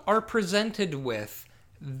all are presented with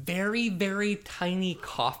very, very tiny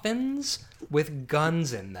coffins with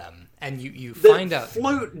guns in them. And you find out...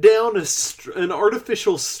 float down an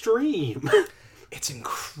artificial stream. It's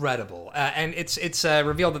incredible. And it's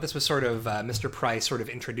revealed that this was sort of Mr. Price sort of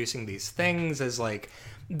introducing these things as like...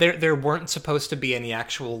 There weren't supposed to be any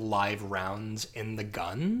actual live rounds in the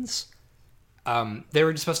guns. They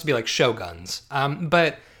were just supposed to be like show guns.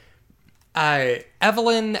 But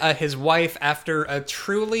Evelyn, his wife, after a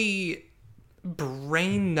truly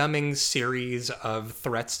brain-numbing series of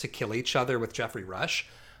threats to kill each other with Jeffrey Rush.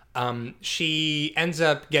 She ends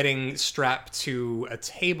up getting strapped to a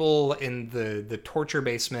table in the torture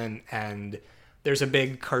basement, and there's a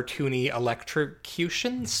big cartoony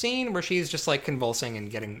electrocution scene where she's just like convulsing and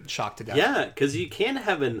getting shocked to death. Yeah, because you can't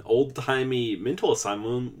have an old-timey mental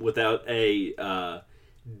asylum without a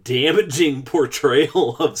damaging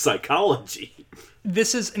portrayal of psychology.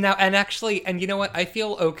 This is now, and actually, and you know what? I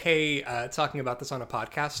feel okay talking about this on a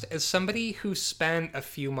podcast. As somebody who spent a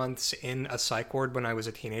few months in a psych ward when I was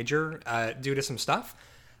a teenager, due to some stuff,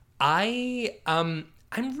 I'm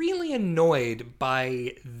really annoyed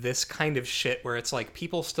by this kind of shit where it's like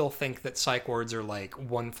people still think that psych wards are like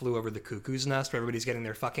One Flew Over the Cuckoo's Nest, where everybody's getting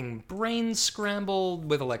their fucking brains scrambled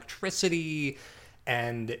with electricity,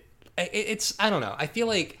 and it's, I don't know. I feel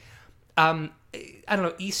like, I don't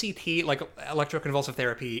know, ECT, like electroconvulsive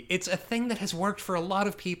therapy, it's a thing that has worked for a lot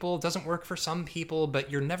of people, doesn't work for some people,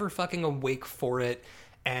 but you're never fucking awake for it,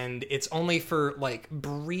 and it's only for, like,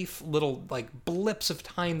 brief little, like, blips of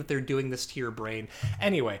time that they're doing this to your brain.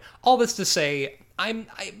 Anyway, all this to say,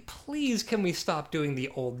 please can we stop doing the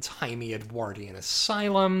old-timey Edwardian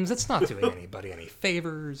asylums? It's not doing anybody any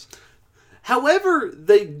favors. However,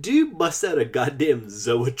 they do bust out a goddamn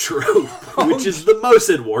zoetrope, which is the most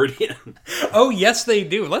Edwardian. Oh, yes, they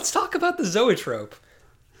do. Let's talk about the zoetrope.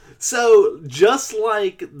 So, just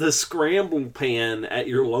like the scramble pan at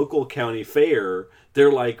your local county fair,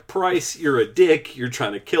 they're like, Price, you're a dick, you're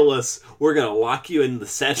trying to kill us, we're going to lock you in the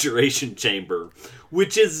saturation chamber,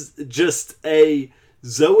 which is just a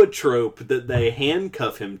zoetrope that they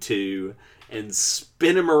handcuff him to and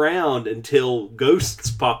spin him around until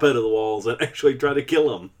ghosts pop out of the walls and actually try to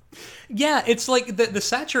kill him. Yeah, it's like the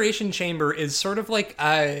saturation chamber is sort of like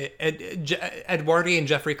Edwardian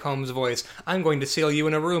Jeffrey Combs' voice. I'm going to seal you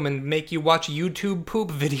in a room and make you watch YouTube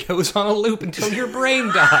poop videos on a loop until your brain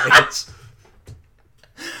dies.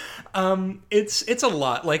 It's a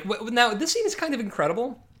lot. Like, now, this scene is kind of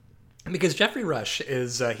incredible. Because Jeffrey Rush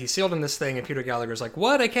is, he's sealed in this thing, and Peter Gallagher's like,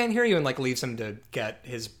 what? I can't hear you, and, like, leaves him to get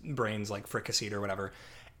his brains, like, fricasseed or whatever.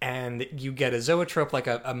 And you get a zoetrope, like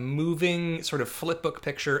a moving sort of flipbook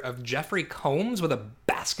picture of Jeffrey Combs with a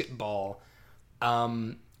basketball,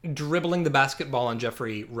 dribbling the basketball on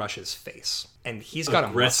Jeffrey Rush's face. And he's got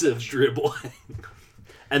aggressive dribbling.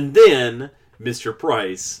 And then Mr.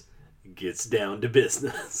 Price gets down to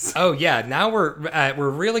business. Oh, yeah, now we're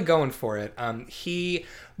really going for it.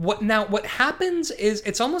 What happens is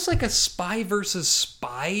it's almost like a spy versus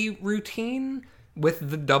spy routine with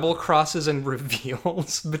the double crosses and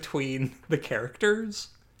reveals between the characters.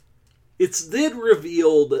 It's then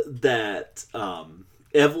revealed that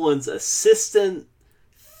Evelyn's assistant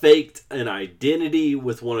faked an identity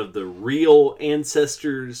with one of the real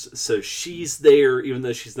ancestors, so she's there even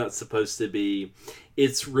though she's not supposed to be.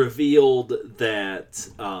 It's revealed that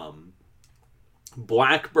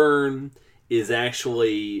Blackburn is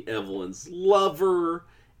actually Evelyn's lover,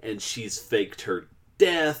 and she's faked her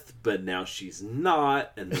death, but now she's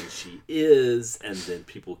not, and then she is, and then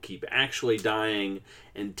people keep actually dying,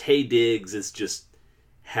 and Taye Diggs has just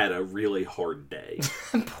had a really hard day.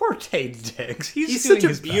 Poor Taye Diggs. He's such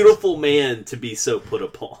a beautiful man to be so put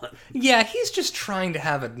upon. Yeah, he's just trying to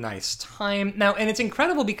have a nice time. Now, and it's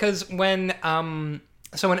incredible because when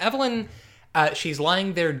Evelyn, she's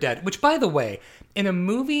lying there dead, which, by the way, in a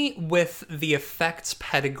movie with the effects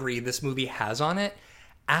pedigree this movie has on it,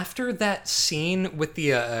 after that scene with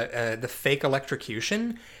the fake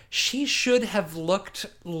electrocution, she should have looked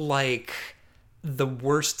like the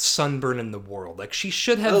worst sunburn in the world. Like, she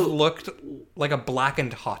should have looked like a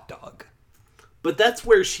blackened hot dog. But that's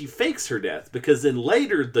where she fakes her death, because then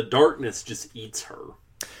later the darkness just eats her.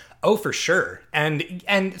 Oh, for sure. And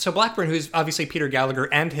so Blackburn, who's obviously Peter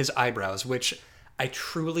Gallagher, and his eyebrows, which I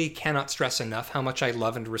truly cannot stress enough how much I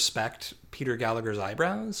love and respect Peter Gallagher's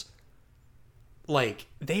eyebrows. Like,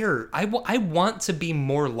 I want to be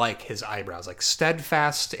more like his eyebrows, like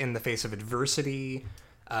steadfast in the face of adversity,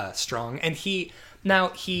 strong. And he's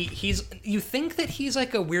you think that he's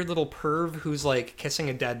like a weird little perv who's like kissing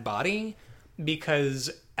a dead body because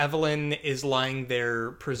Evelyn is lying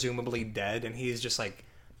there presumably dead, and he's just like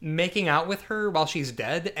making out with her while she's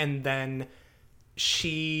dead, and then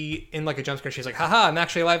she, in like a jump scare, she's like, haha, I'm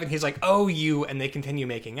actually alive, and he's like, oh, you, and they continue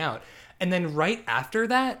making out. And then right after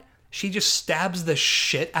that, she just stabs the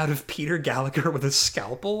shit out of Peter Gallagher with a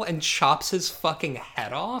scalpel and chops his fucking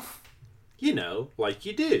head off. You know, like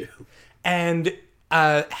you do. And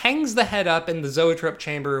hangs the head up in the zoetrope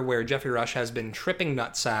chamber where Jeffrey Rush has been tripping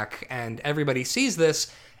nutsack, and everybody sees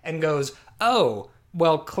this and goes, oh,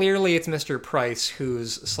 well, clearly it's Mr. Price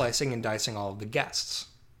who's slicing and dicing all of the guests.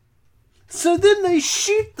 So then they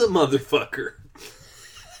shoot the motherfucker.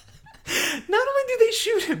 Not only do they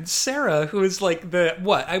shoot him, Sarah, who is like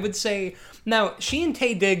I would say... Now, she and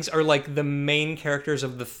Taye Diggs are like the main characters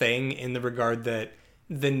of The Thing in the regard that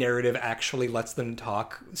the narrative actually lets them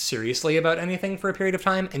talk seriously about anything for a period of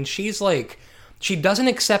time. And she's like... She doesn't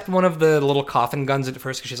accept one of the little coffin guns at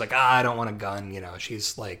first because she's like, I don't want a gun. You know,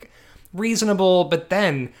 she's like reasonable. But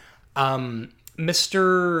then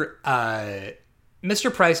Mr.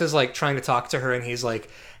 Price is like trying to talk to her and he's like,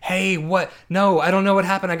 hey, what? No, I don't know what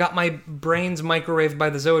happened. I got my brains microwaved by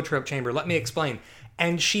the zoetrope chamber. Let me explain.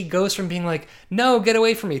 And she goes from being like, no, get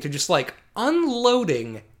away from me, to just like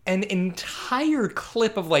unloading an entire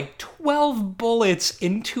clip of like 12 bullets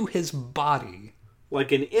into his body.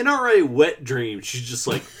 Like an NRA wet dream. She's just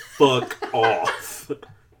like, fuck off.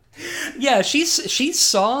 Yeah, she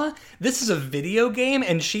saw, this is a video game,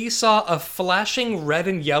 and she saw a flashing red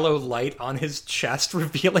and yellow light on his chest,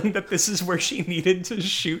 revealing that this is where she needed to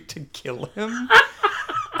shoot to kill him.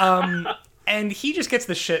 And he just gets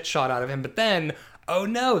the shit shot out of him, but then, oh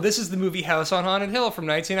no, this is the movie House on Haunted Hill from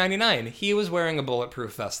 1999. He was wearing a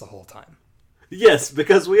bulletproof vest the whole time. Yes,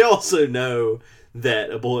 because we also know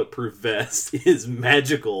that a bulletproof vest is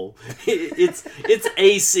magical. It's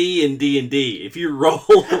AC in D&D. If you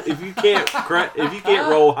can't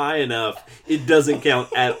roll high enough, it doesn't count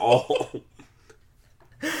at all.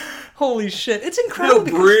 Holy shit, it's incredible.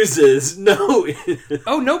 No bruises, no.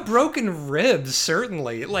 Oh, no broken ribs,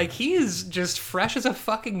 certainly. Like, he is just fresh as a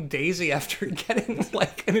fucking daisy after getting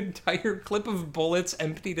like an entire clip of bullets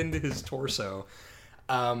emptied into his torso.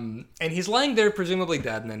 And he's lying there presumably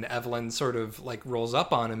dead, and then Evelyn sort of like rolls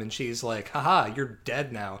up on him and she's like, haha, you're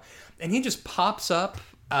dead now. And he just pops up,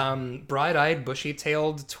 bright-eyed,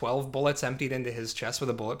 bushy-tailed, 12 bullets emptied into his chest with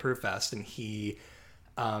a bulletproof vest, and he,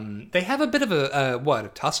 they have a bit of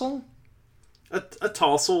a tussle? A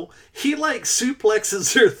tussle. He like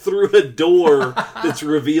suplexes her through a door that's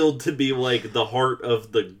revealed to be like the heart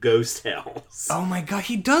of the ghost house. Oh my god,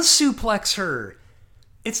 he does suplex her!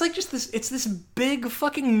 It's like just this, it's this big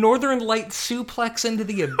fucking Northern Light suplex into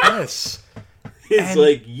the abyss. It's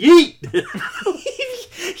like, yeet!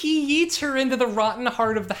 He yeets her into the rotten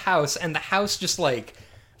heart of the house, and the house just like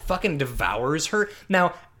fucking devours her.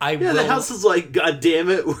 Now, the house is like, god damn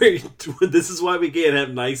it, this is why we can't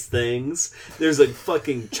have nice things. There's a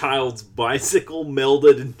fucking child's bicycle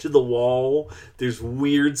melded into the wall. There's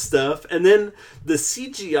weird stuff. And then the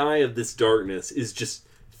CGI of this darkness is just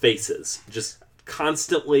faces. Just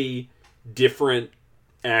constantly different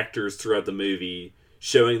actors throughout the movie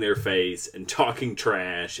showing their face and talking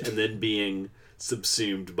trash and then being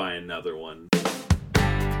subsumed by another one.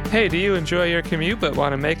 Hey, do you enjoy your commute but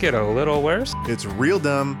want to make it a little worse? It's real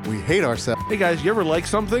dumb. We hate ourselves. Hey guys, you ever like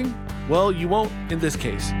something? Well, you won't in this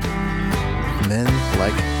case. Men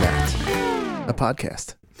Like That. A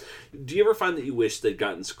podcast. Do you ever find that you wish they'd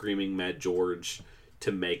gotten Screaming Mad George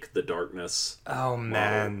to make The Darkness? Oh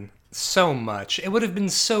man. So much. It would have been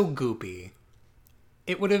so goopy.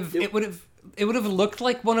 It would have looked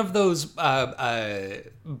like one of those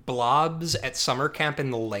blobs at summer camp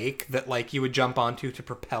in the lake that like you would jump onto to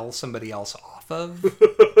propel somebody else off of.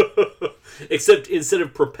 Except instead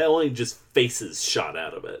of propelling, just faces shot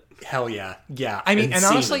out of it. Hell yeah. Yeah. I mean, and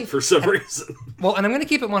honestly, for some reason. Well, and I'm going to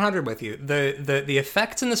keep it 100 with you. The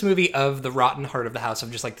effects in this movie of the rotten heart of the house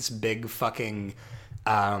of just like this big fucking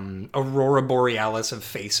Aurora Borealis of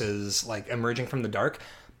faces like emerging from the dark,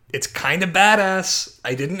 it's kind of badass.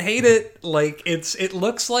 I didn't hate it. Like it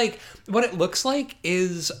looks like what it looks like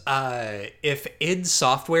is if id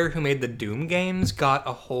Software, who made the Doom games, got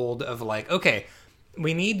a hold of like, okay,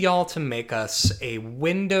 we need y'all to make us a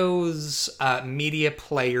Windows media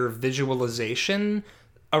player visualization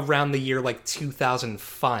around the year like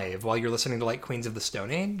 2005 while you're listening to like Queens of the Stone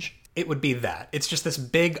Age. It would be that. It's just this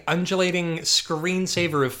big, undulating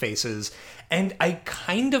screensaver of faces, and I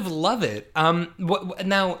kind of love it.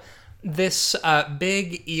 Now, this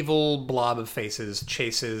big, evil blob of faces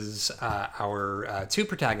chases our two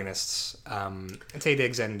protagonists, Taye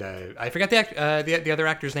Diggs and, I forgot the other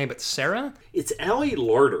actor's name, but Sarah? It's Ali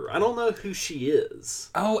Larter. I don't know who she is.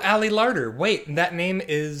 Oh, Ali Larter. Wait, that name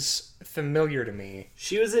is familiar to me.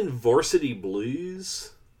 She was in Varsity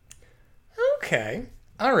Blues. Okay.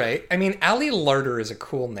 All right. I mean, Ali Larter is a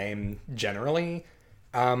cool name generally.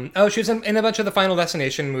 She was in a bunch of the Final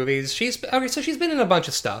Destination movies. She's been in a bunch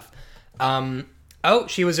of stuff.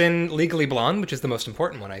 She was in Legally Blonde, which is the most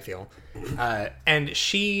important one, I feel. And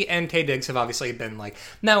she and Taye Diggs have obviously been like...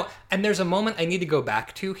 Now, and there's a moment I need to go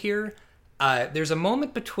back to here. there's a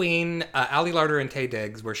moment between Ali Larter and Taye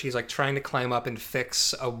Diggs where she's like trying to climb up and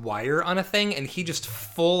fix a wire on a thing, and he just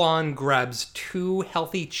full on grabs 2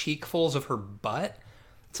 healthy cheekfuls of her butt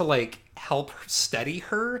to like help steady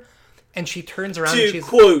her. And she turns around and she's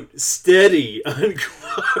quote steady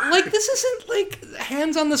unquote. Like, this isn't like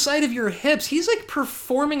hands on the side of your hips. He's like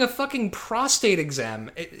performing a fucking prostate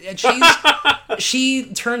exam. And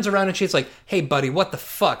she turns around and she's like, "Hey buddy, what the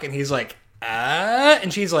fuck?" And he's like,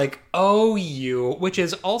 and she's like, "Oh, you," which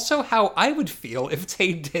is also how I would feel if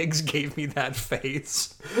Taye Diggs gave me that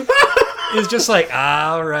face. It's just like,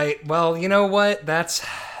 all right, well, you know what? That's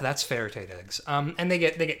fair, Taye Diggs. And they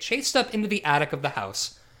get chased up into the attic of the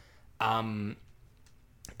house. And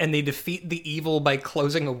they defeat the evil by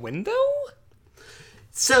closing a window?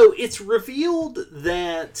 So it's revealed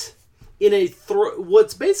that in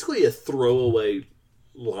what's basically a throwaway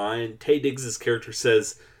line, Taye Diggs' character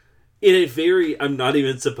says, in a very, "I'm not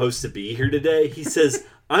even supposed to be here today," he says,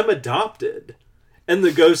 "I'm adopted." And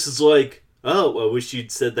the ghost is like, "Oh, I wish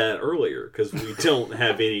you'd said that earlier, because we don't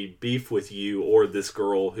have any beef with you or this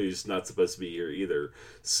girl who's not supposed to be here either.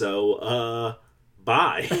 So,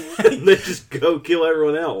 bye." And they just go kill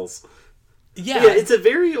everyone else. Yeah, it's a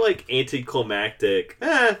very, like, anticlimactic.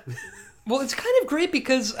 Well, it's kind of great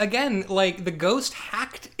because, again, like, the ghost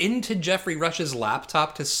hacked into Jeffrey Rush's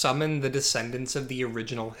laptop to summon the descendants of the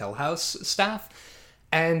original Hill House staff.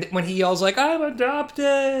 And when he yells, like, "I'm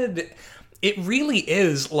adopted," it really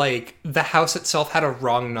is like the house itself had a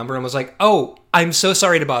wrong number and was like, "Oh, I'm so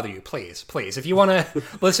sorry to bother you. Please, if you want to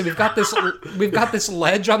listen, we've got this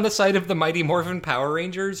ledge on the side of the Mighty Morphin Power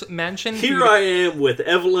Rangers mansion. Here I am with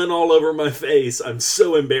Evelyn all over my face. I'm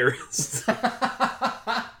so embarrassed."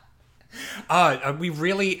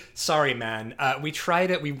 Sorry, man.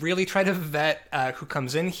 We really try to vet who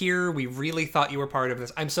comes in here. We really thought you were part of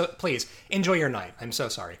this. Please enjoy your night. I'm so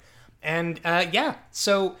sorry. And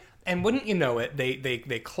so. And wouldn't you know it,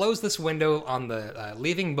 they close this window on the,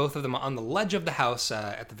 leaving both of them on the ledge of the house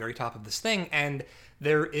at the very top of this thing, and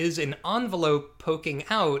there is an envelope poking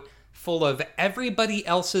out full of everybody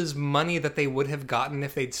else's money that they would have gotten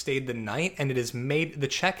if they'd stayed the night, and the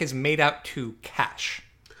check is made out to cash.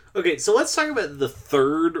 Okay, so let's talk about the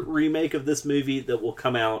third remake of this movie that will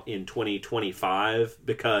come out in 2025,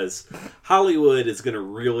 because Hollywood is going to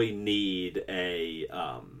really need a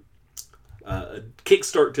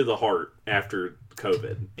kickstart to the heart after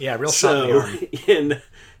COVID. Yeah, real shot in the arm. In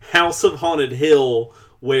House of Haunted Hill,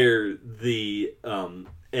 where the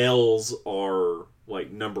L's are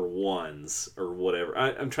like number ones or whatever.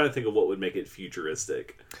 I'm trying to think of what would make it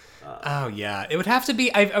futuristic. It would have to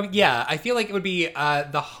be. I feel like it would be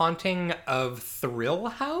The Haunting of Thrill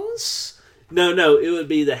House. No, it would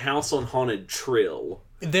be the House on Haunted Trill.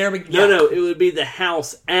 There we go. No, it would be the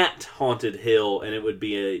house at Haunted Hill, and it would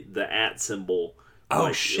be the @@ symbol.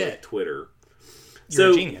 Oh, shit. Like Twitter.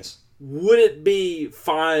 You're a genius. Would it be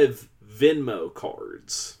 5 Venmo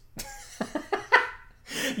cards?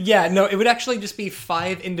 Yeah, no, it would actually just be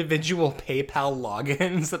 5 individual PayPal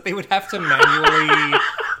logins that they would have to manually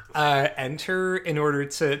enter in order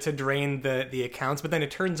to drain the accounts. But then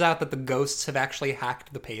it turns out that the ghosts have actually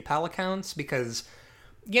hacked the PayPal accounts because,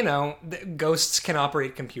 you know, ghosts can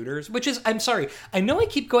operate computers, which is, I'm sorry, I know I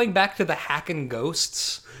keep going back to the hacking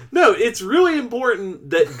ghosts. No, it's really important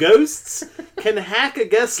that ghosts can hack a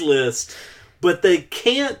guest list, but they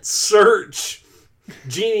can't search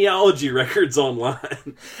genealogy records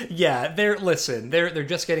online. Yeah, they're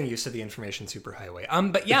just getting used to the information superhighway.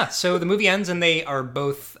 But yeah, so the movie ends and they are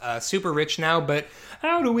both super rich now, but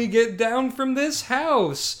how do we get down from this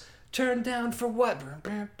house? Turn down for what?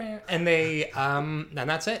 And they, and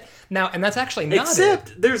that's it. Now, and that's actually not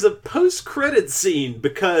Except there's a post-credit scene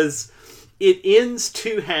because it ends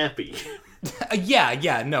too happy.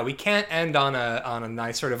 No, we can't end on a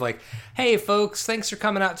nice sort of like, hey folks, thanks for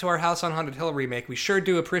coming out to our House on Haunted Hill remake. We sure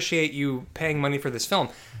do appreciate you paying money for this film.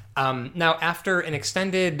 Now, after an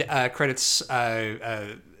extended credits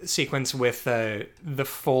sequence with the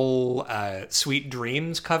full Sweet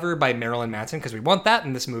Dreams cover by Marilyn Manson, because we want that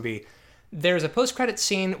in this movie, there's a post-credit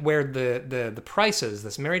scene where the Prices,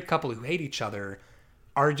 this married couple who hate each other,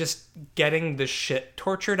 are just getting the shit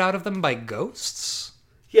tortured out of them by ghosts.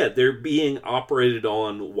 Yeah, they're being operated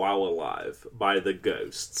on while alive by the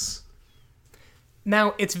ghosts.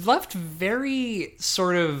 Now, it's left very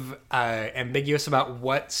sort of ambiguous about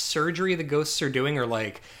what surgery the ghosts are doing, or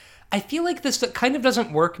like, I feel like this kind of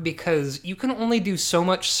doesn't work because you can only do so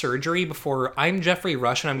much surgery before I'm Jeffrey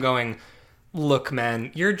Rush and I'm going, look,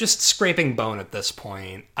 man, you're just scraping bone at this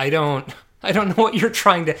point. I don't know what you're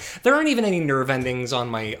trying to. There aren't even any nerve endings on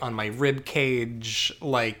my rib cage.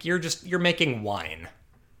 Like, you're making wine.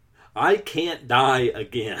 I can't die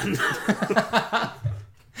again.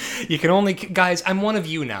 You can only... Guys, I'm one of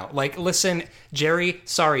you now. Like, listen, Jerry,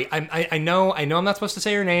 sorry. I know I'm not supposed to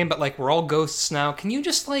say your name, but, like, we're all ghosts now. Can you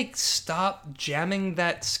just, like, stop jamming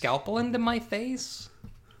that scalpel into my face?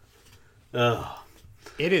 Ugh.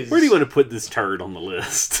 It is... Where do you want to put this turd on the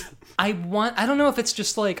list? I don't know if it's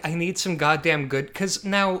just, like, I need some goddamn good... Because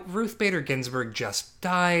now Ruth Bader Ginsburg just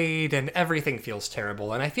died, and everything feels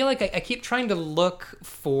terrible. And I feel like I keep trying to look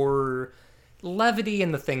for... levity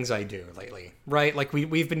in the things I do lately, right? Like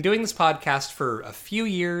we've been doing this podcast for a few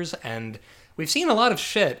years and we've seen a lot of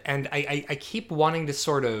shit, and I keep wanting to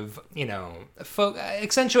sort of,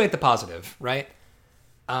 accentuate the positive, right?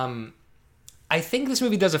 I think this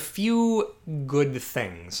movie does a few good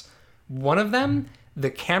things. One of them,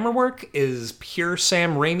 the camera work is pure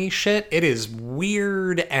Sam Raimi shit. It is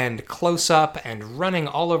weird and close up and running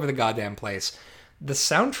all over the goddamn place. The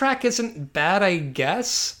soundtrack isn't bad, I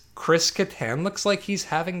guess. Chris Kattan looks like he's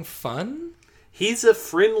having fun. He's a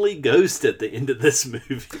friendly ghost at the end of this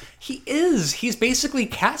movie. He is. He's basically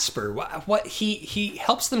Casper. What he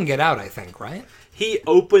helps them get out, I think, right? He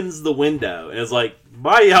opens the window and is like,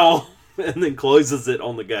 "Bye, y'all," and then closes it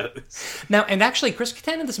on the ghost. Now, and actually, Chris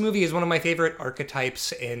Kattan in this movie is one of my favorite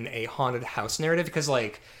archetypes in a haunted house narrative, because,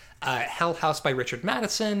 like, Hell House by Richard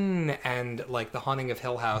Madison and, like, The Haunting of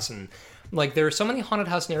Hill House, and... like, there are so many haunted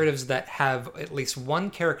house narratives that have at least one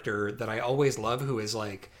character that I always love who is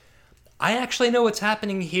like, I actually know what's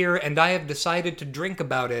happening here and I have decided to drink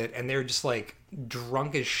about it, and they're just, like,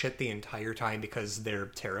 drunk as shit the entire time because they're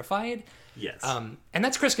terrified. Yes. And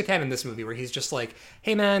that's Chris Kattan in this movie, where he's just like,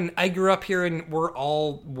 hey man, I grew up here and we're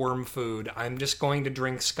all worm food. I'm just going to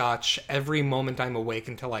drink scotch every moment I'm awake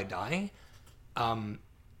until I die.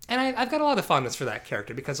 And I've got a lot of fondness for that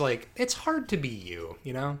character because, like, it's hard to be you,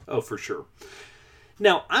 you know? Oh, for sure.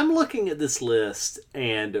 Now, I'm looking at this list,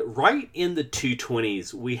 and right in the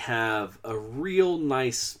 220s, we have a real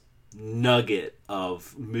nice nugget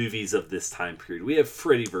of movies of this time period. We have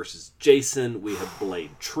Freddy vs. Jason, we have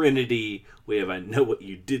Blade Trinity, we have I Know What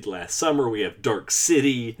You Did Last Summer, we have Dark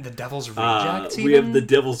City. The Devil's Rejects, we have The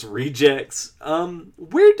Devil's Rejects.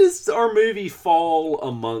 Where does our movie fall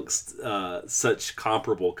amongst such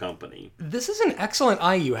comparable company? This is an excellent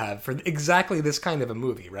eye you have for exactly this kind of a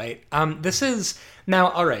movie, right? This is... Now,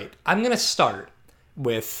 all right, I'm going to start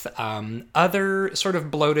with other sort of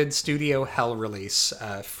bloated studio hell release,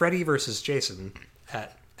 Freddy vs. Jason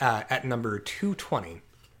at number 220.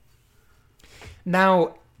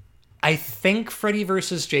 Now, I think Freddy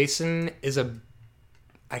vs. Jason is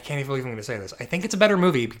I can't even believe I'm going to say this. I think it's a better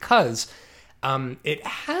movie because it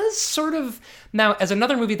has sort of... Now, as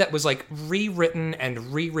another movie that was, like, rewritten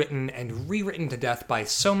and rewritten and rewritten to death by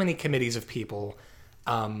so many committees of people...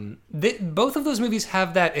 both of those movies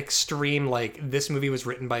have that extreme, like, this movie was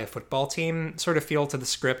written by a football team sort of feel to the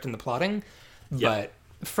script and the plotting. Yep. But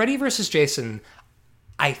Freddy vs. Jason,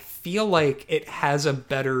 I feel like it has a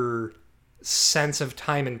better sense of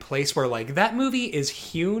time and place, where, like, that movie is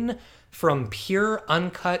hewn from pure,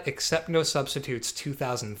 uncut, accept no substitutes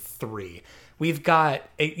 2003. We've got,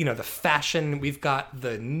 the fashion, we've got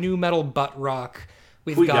the nu metal butt rock,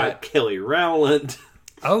 we got Kelly Rowland.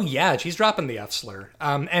 Oh, yeah, she's dropping the F slur.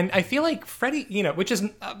 And I feel like Freddy, which is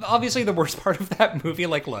obviously the worst part of that movie.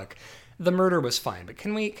 Like, look, the murder was fine, but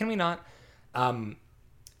can we not?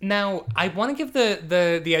 Now, I want to give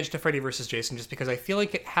the edge to Freddy vs. Jason just because I feel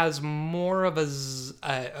like it has more of a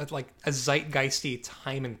zeitgeisty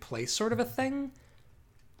time and place sort of a thing.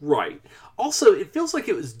 Right. Also, it feels like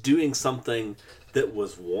it was doing something that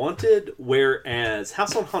was wanted, whereas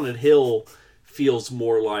House on Haunted Hill feels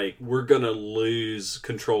more like we're going to lose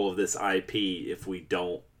control of this IP if we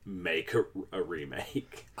don't make a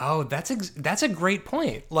remake. Oh, that's a great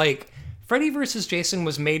point. Like, Freddy vs. Jason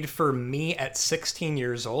was made for me at 16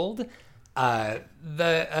 years old.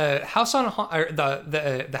 The House on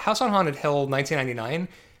Haunted Hill 1999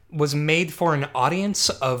 was made for an audience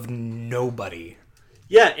of nobody.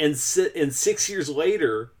 Yeah, and 6 years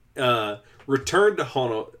later, Return to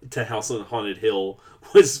House on Haunted Hill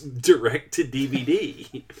was direct to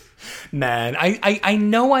DVD. Man, I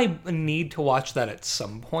know I need to watch that at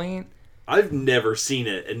some point. I've never seen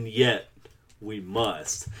it, and yet we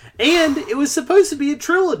must. And it was supposed to be a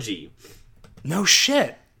trilogy. No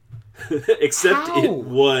shit. Except How? It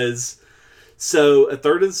was... So a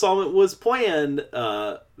third installment was planned.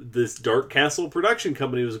 This Dark Castle production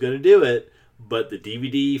company was going to do it, but the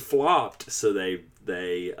DVD flopped, so they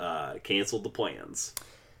canceled the plans.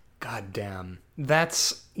 God damn.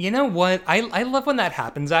 That's... You know what? I love when that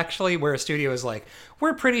happens, actually, where a studio is like,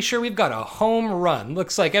 we're pretty sure we've got a home run.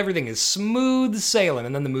 Looks like everything is smooth sailing.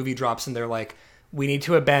 And then the movie drops and they're like, we need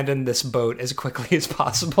to abandon this boat as quickly as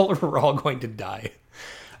possible or we're all going to die.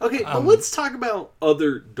 Okay, but let's talk about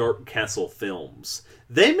other Dark Castle films.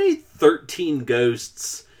 They made 13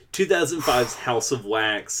 Ghosts, 2005's House of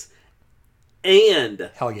Wax, and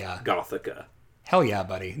hell yeah, Gothika. Hell yeah,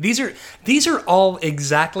 buddy. These are all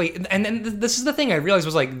exactly... And this is the thing I realized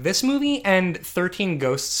was, like, this movie and 13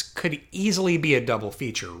 Ghosts could easily be a double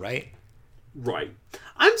feature, right? Right.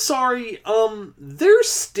 I'm sorry, they're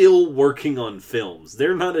still working on films.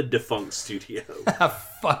 They're not a defunct studio.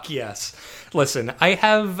 Fuck yes. Listen, I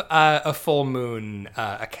have a Full Moon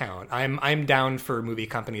account. I'm down for movie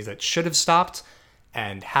companies that should have stopped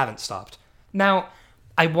and haven't stopped. Now,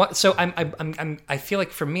 I feel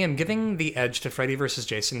like for me, I'm giving the edge to Freddy vs.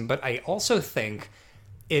 Jason, but I also think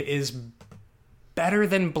it is better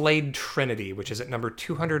than Blade Trinity, which is at number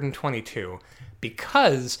 222,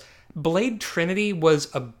 because Blade Trinity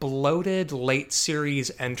was a bloated late series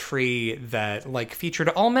entry that like featured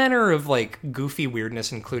all manner of like goofy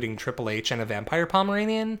weirdness, including Triple H and a vampire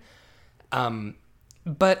Pomeranian.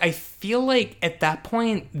 But I feel like at that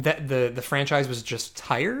point that the franchise was just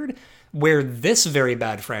tired, where this very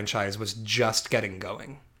bad franchise was just getting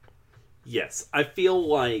going. Yes, I feel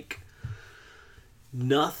like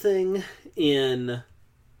nothing in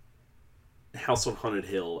House on Haunted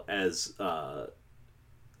Hill, as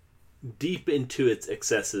deep into its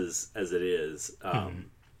excesses as it is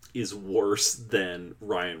worse than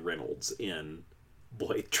Ryan Reynolds in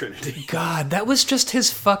Blade Trinity. God, that was just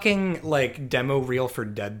his fucking like demo reel for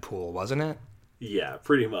Deadpool, wasn't it? Yeah,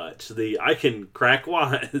 pretty much. I can crack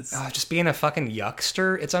wise. Just being a fucking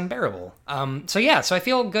yuckster, it's unbearable. So I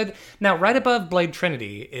feel good. Now, right above Blade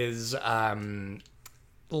Trinity is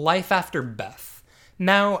Life After Beth.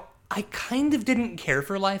 Now, I kind of didn't care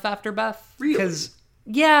for Life After Beth. Really? Because,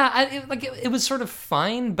 it was sort of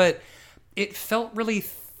fine, but it felt really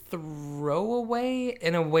throwaway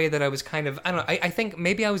in a way that I was kind of... I don't know. I think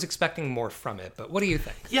maybe I was expecting more from it, but what do you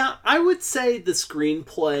think? Yeah, I would say the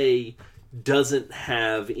screenplay doesn't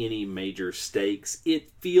have any major stakes. It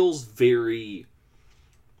feels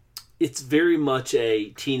it's very much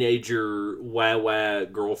a teenager wah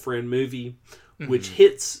girlfriend movie, which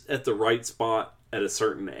hits at the right spot at a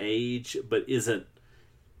certain age, but isn't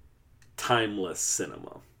timeless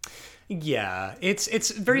cinema. Yeah,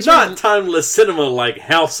 it's very... Not timeless cinema like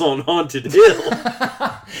House on Haunted Hill.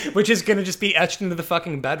 Which is going to just be etched into the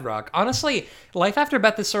fucking bedrock. Honestly, Life After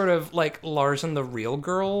Beth is sort of like Lars and the Real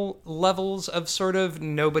Girl levels of sort of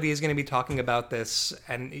nobody is going to be talking about this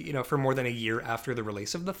and, for more than a year after the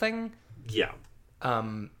release of the thing. Yeah.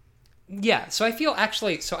 So I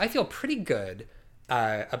feel pretty good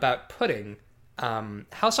about putting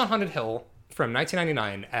House on Haunted Hill from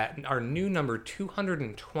 1999 at our new number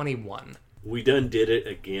 221. We done did it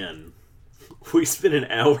again. We spent an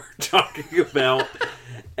hour talking about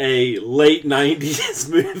a late 90s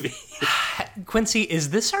movie. Quincy, is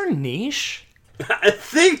this our niche? I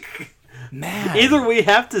think... Man. Either we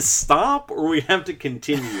have to stop or we have to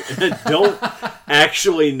continue. And I don't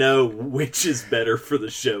actually know which is better for the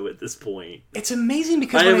show at this point. It's amazing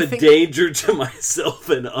because I am a danger to myself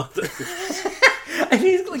and others. I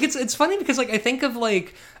mean, like it's funny because like I think of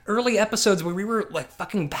like early episodes where we were like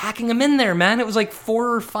fucking packing them in there, man. It was like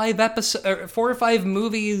 4 or 5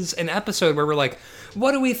 movies an episode where we're like,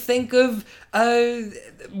 what do we think of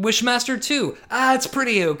Wishmaster 2? It's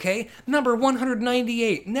pretty okay. Number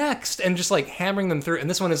 198 next, and just like hammering them through. And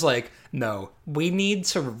this one is like, no, we need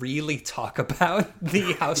to really talk about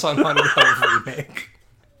the House on Haunted Hill remake.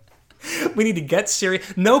 We need to get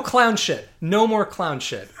serious. No clown shit. No more clown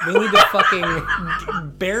shit. We need to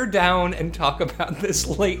fucking bear down and talk about this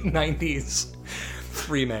late 90s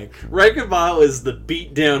remake. Rank and File is the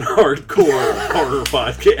beatdown hardcore horror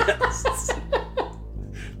podcast.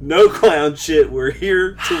 No clown shit. We're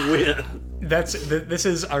here to win. This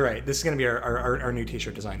is all right. This is gonna be our new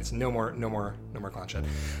T-shirt design. It's no more clown shit.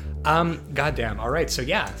 Goddamn. All right. So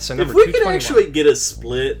yeah. So number 221. If we can actually get a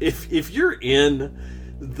split, if you're in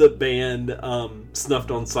the band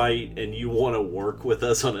Snuffed on Sight and you want to work with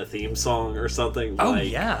us on a theme song or something,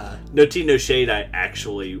 No Tea No Shade,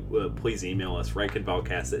 actually please email us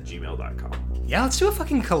rankandfilecast@gmail.com. Yeah, let's do a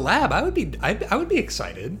fucking collab. I would be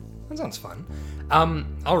excited. That sounds fun.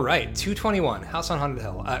 All right, 221 House on Haunted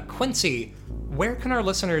Hill. Quincy, where can our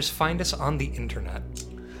listeners find us on the internet?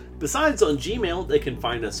 Besides on Gmail, they can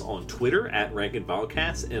find us on Twitter at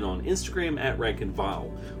RankandFileCast and on Instagram at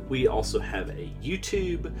RankandFile. We also have a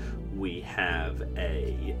YouTube. We have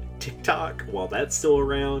a TikTok, while that's still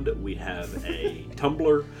around. We have a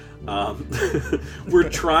Tumblr. We're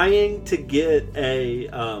trying to get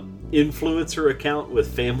a influencer account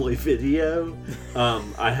with Family Video.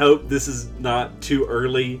 I hope this is not too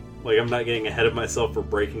early. Like, I'm not getting ahead of myself for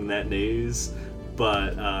breaking that news.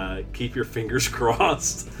 But keep your fingers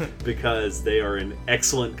crossed, because they are an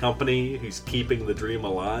excellent company who's keeping the dream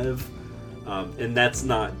alive. And that's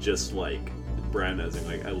not just like brown nosing.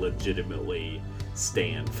 Like, I legitimately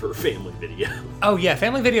stand for Family Video. Oh yeah,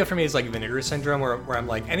 Family Video for me is like Vinegar Syndrome, where I'm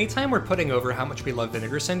like, anytime we're putting over how much we love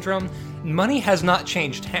Vinegar Syndrome, money has not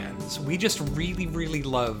changed hands. We just really, really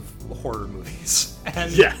love horror movies.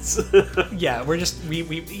 And yes. Yeah, we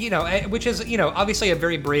which is, obviously a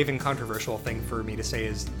very brave and controversial thing for me to say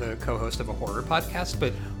as the co-host of a horror podcast,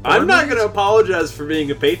 but I'm not going to apologize for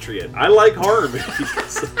being a patriot. I like horror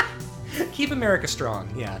movies. Keep America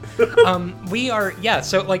strong, yeah. We are,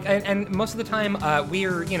 so like, and most of the time,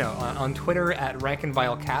 we're, on Twitter at Rank and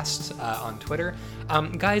Vile Cast on Twitter.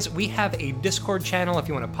 Guys, we have a Discord channel if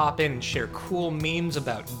you want to pop in and share cool memes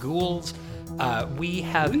about ghouls. We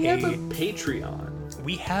have a Patreon.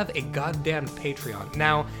 We have a goddamn Patreon.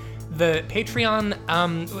 Now, the Patreon,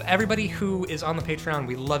 everybody who is on the Patreon,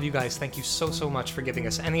 we love you guys. Thank you so much for giving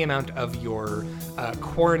us any amount of your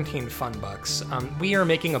quarantine fun bucks. We are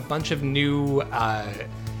making a bunch of new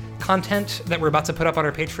content that we're about to put up on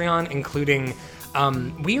our Patreon, including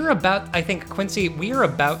we are about to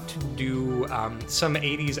do some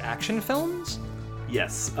 80s action films.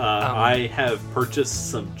 Yes, I have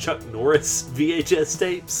purchased some Chuck Norris VHS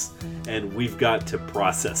tapes, and we've got to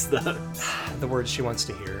process those. The words she wants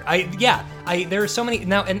to hear. There are so many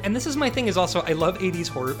now, and this is my thing is also I love 80s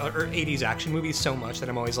horror or 80s action movies so much that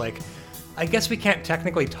I'm always like, I guess we can't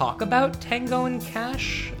technically talk about Tango and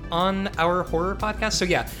Cash on our horror podcast.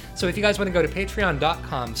 So if you guys want to go to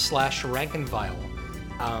patreon.com/rankandvile.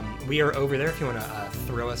 We are over there if you want to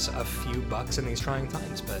throw us a few bucks in these trying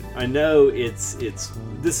times. But I know this is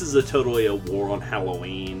totally a war on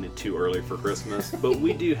Halloween, too early for Christmas, but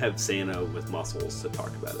we do have Santa with muscles to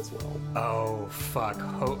talk about as well. Oh fuck,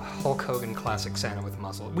 Hulk Hogan classic Santa with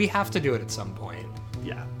muscle. We have to do it at some point.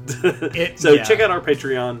 Yeah. Check out our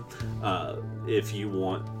Patreon if you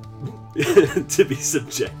want to be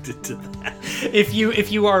subjected to that. If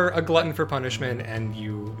you are a glutton for punishment and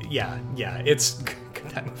it's.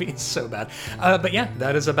 That movie is so bad. But yeah,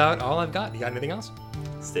 that is about all I've got. You got anything else?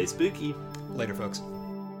 Stay spooky. Later, folks.